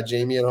when you got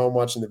Jamie at home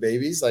watching the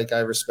babies. Like, I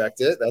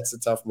respect it. That's a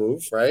tough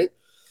move, right?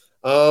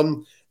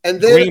 And then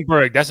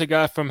Greenberg, that's a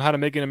guy from How to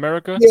Make It in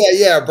America?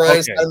 Yeah.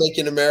 Brian's How to Make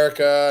It in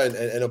America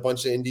and a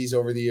bunch of indies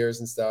over the years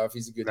and stuff.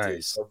 He's a good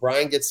dude. So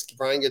Brian gets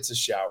a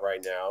shout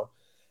right now.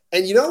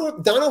 And you know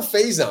what? Donald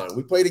Faison.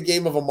 We played a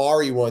game of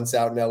Amari once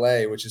out in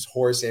LA, which is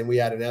horse, and we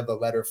had another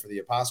letter for the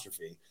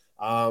apostrophe.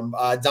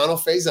 Donald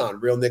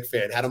Faison, real Knick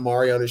fan, had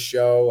Amari on his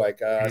show. Like,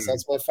 so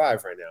that's my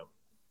 5 right now.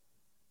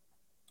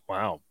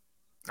 Wow.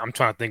 I'm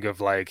trying to think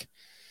of like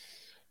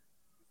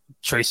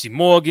Tracy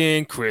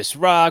Morgan, Chris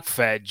Rock,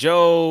 Fat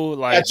Joe.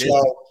 Like Fat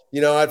Joe.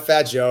 You know what?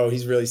 Fat Joe,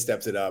 he's really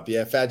stepped it up.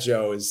 Yeah, Fat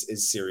Joe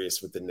is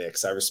serious with the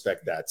Knicks. I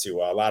respect that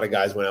too. A lot of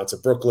guys went out to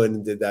Brooklyn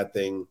and did that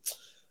thing.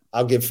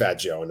 I'll give Fat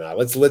Joe now.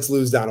 Let's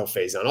lose Donald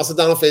Faison. Also,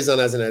 Donald Faison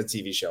hasn't had a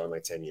TV show in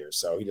like 10 years,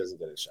 so he doesn't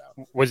get a shout.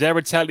 Was that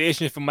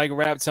retaliation from Mike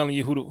Rapp telling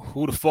you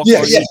who the fuck?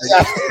 Yeah,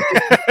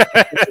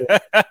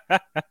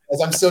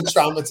 As I'm still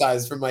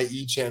traumatized from my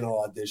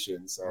E-channel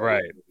audition. So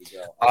right.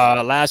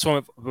 Last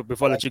one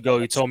before I let you go.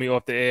 You told me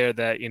off the air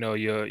that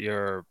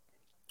you're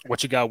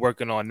what you got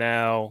working on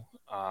now.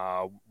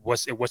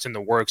 What's in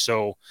the works?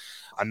 So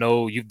I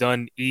know you've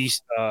done E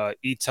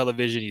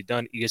Television, you've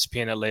done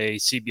ESPN LA,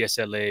 CBS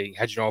LA,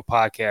 had your own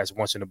podcast,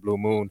 Once in a Blue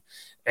Moon.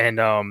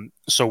 And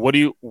so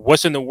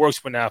what's in the works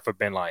for now for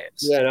Ben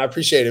Lyons? Yeah, and I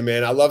appreciate it,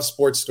 man. I love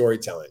sports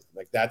storytelling.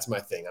 Like, that's my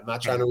thing. I'm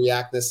not trying to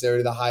react necessarily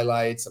to the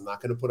highlights. I'm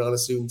not going to put on a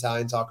suit and tie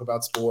and talk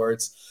about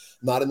sports.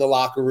 I'm not in the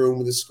locker room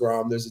with a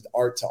scrum. There's an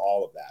art to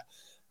all of that.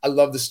 I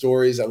love the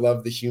stories. I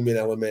love the human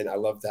element. I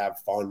love to have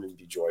fun and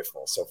be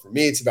joyful. So for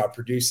me, it's about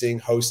producing,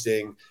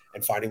 hosting,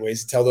 and finding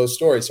ways to tell those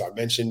stories. So I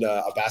mentioned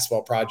a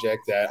basketball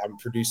project that I'm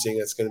producing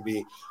that's going to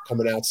be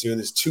coming out soon.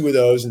 There's 2 of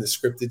those in the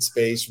scripted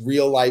space,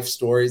 real life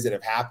stories that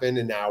have happened,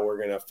 and now we're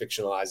going to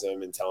fictionalize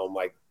them and tell them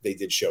like they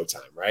did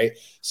Showtime, right?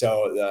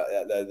 So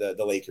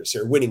the Lakers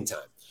are winning time.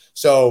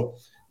 So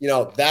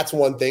that's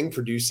one thing,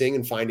 producing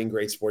and finding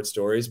great sports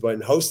stories. But in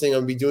hosting,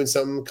 I'm going to be doing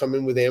something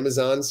coming with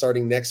Amazon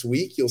starting next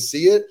week. You'll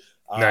see it.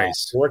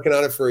 Nice. Working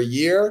on it for a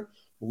year.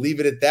 We'll leave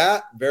it at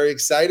that. Very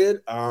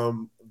excited.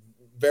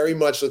 Very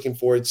much looking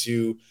forward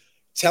to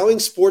telling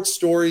sports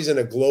stories in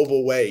a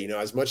global way.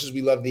 As much as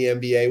we love the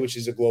NBA, which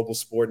is a global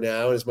sport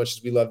now, and as much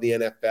as we love the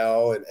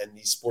NFL and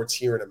these sports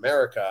here in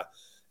America,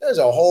 there's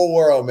a whole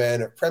world,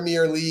 man, of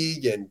Premier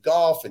League and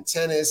golf and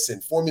tennis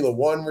and Formula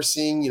One. We're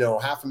seeing,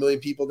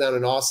 500,000 people down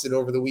in Austin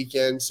over the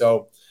weekend.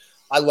 So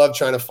I love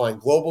trying to find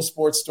global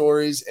sports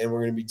stories, and we're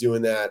going to be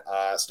doing that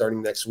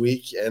starting next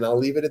week. And I'll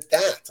leave it at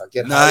that. I'll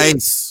get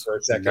nice for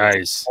a second.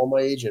 Nice. Call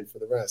my agent for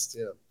the rest.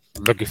 Yeah.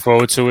 Looking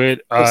forward to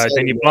it.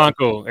 Danny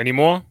Blanco, any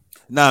more?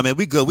 Nah, man,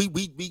 we good. We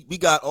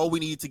got all we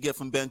needed to get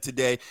from Ben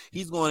today.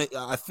 He's going to,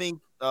 I think,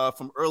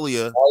 from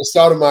earlier.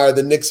 Stoudemire,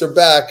 the Knicks are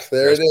back.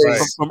 There it is.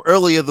 Right. From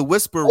earlier, the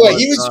whisper. Boy,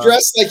 he was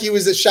dressed like he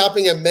was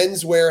shopping at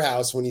Men's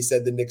Warehouse when he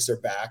said the Knicks are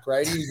back,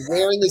 right? He was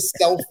wearing his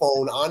cell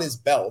phone on his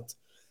belt.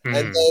 And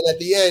then at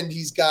the end,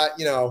 he's got,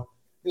 he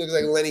looks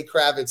like Lenny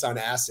Kravitz on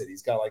acid.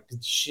 He's got like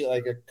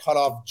a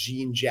cut-off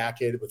jean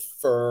jacket with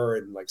fur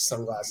and like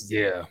sunglasses.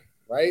 Yeah.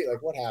 Right?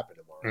 Like, what happened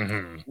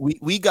tomorrow?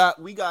 We got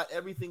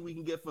everything we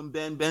can get from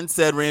Ben. Ben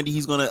said, Randy,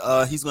 he's gonna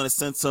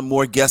send some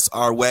more guests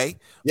our way.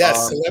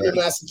 Yes, Celebrity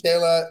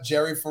Masekela,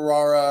 Jerry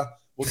Ferrara.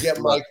 We'll get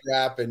Mike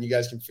Rapp, and you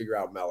guys can figure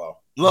out Mello.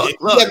 Look,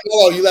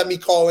 Mello, you let me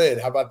call in.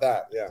 How about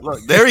that? Yeah.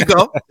 Look, there you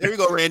go. There you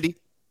go, Randy.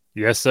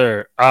 Yes,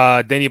 sir.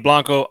 Danny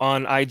Blanco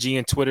on IG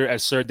and Twitter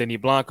at Sir Danny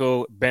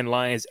Blanco. Ben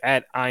Lyons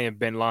at I am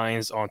Ben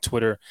Lyons on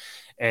Twitter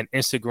and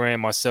Instagram.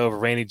 Myself,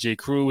 Randy J.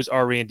 Cruz,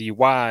 RANDY,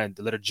 the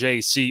letter J,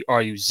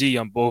 CRUZ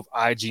on both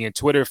IG and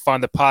Twitter.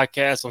 Find the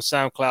podcast on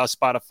SoundCloud,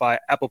 Spotify,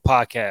 Apple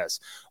Podcasts.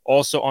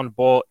 Also on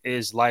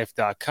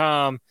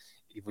ballislife.com.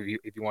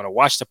 If you want to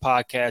watch the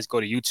podcast,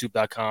 go to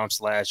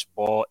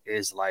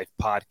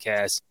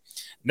youtube.com/ballislifepodcast.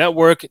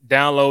 Network,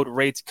 download,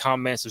 rate,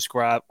 comment,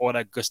 subscribe, all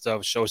that good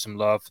stuff. Show some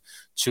love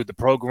to the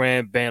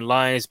program. Ben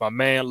Lyons, my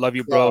man, love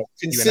you, bro.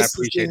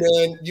 Consistency,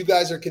 man. You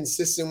guys are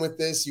consistent with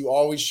this. You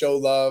always show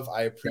love.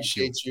 I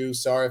appreciate you.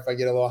 Sorry if I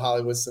get a little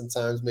Hollywood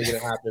sometimes, making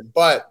it happen,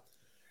 but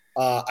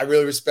I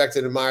really respect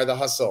and admire the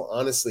hustle.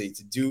 Honestly,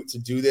 to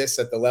do this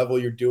at the level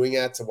you're doing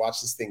at, to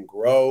watch this thing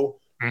grow.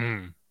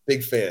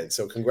 Big fan.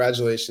 So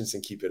congratulations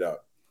and keep it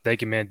up.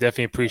 Thank you, man.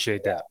 Definitely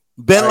appreciate that.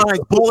 Ben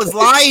Lyons, Bull is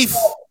life.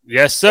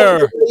 Yes,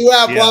 sir. You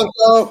out,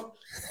 Blanco.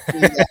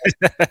 Yeah.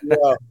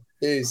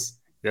 Peace.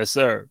 Yes,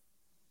 sir.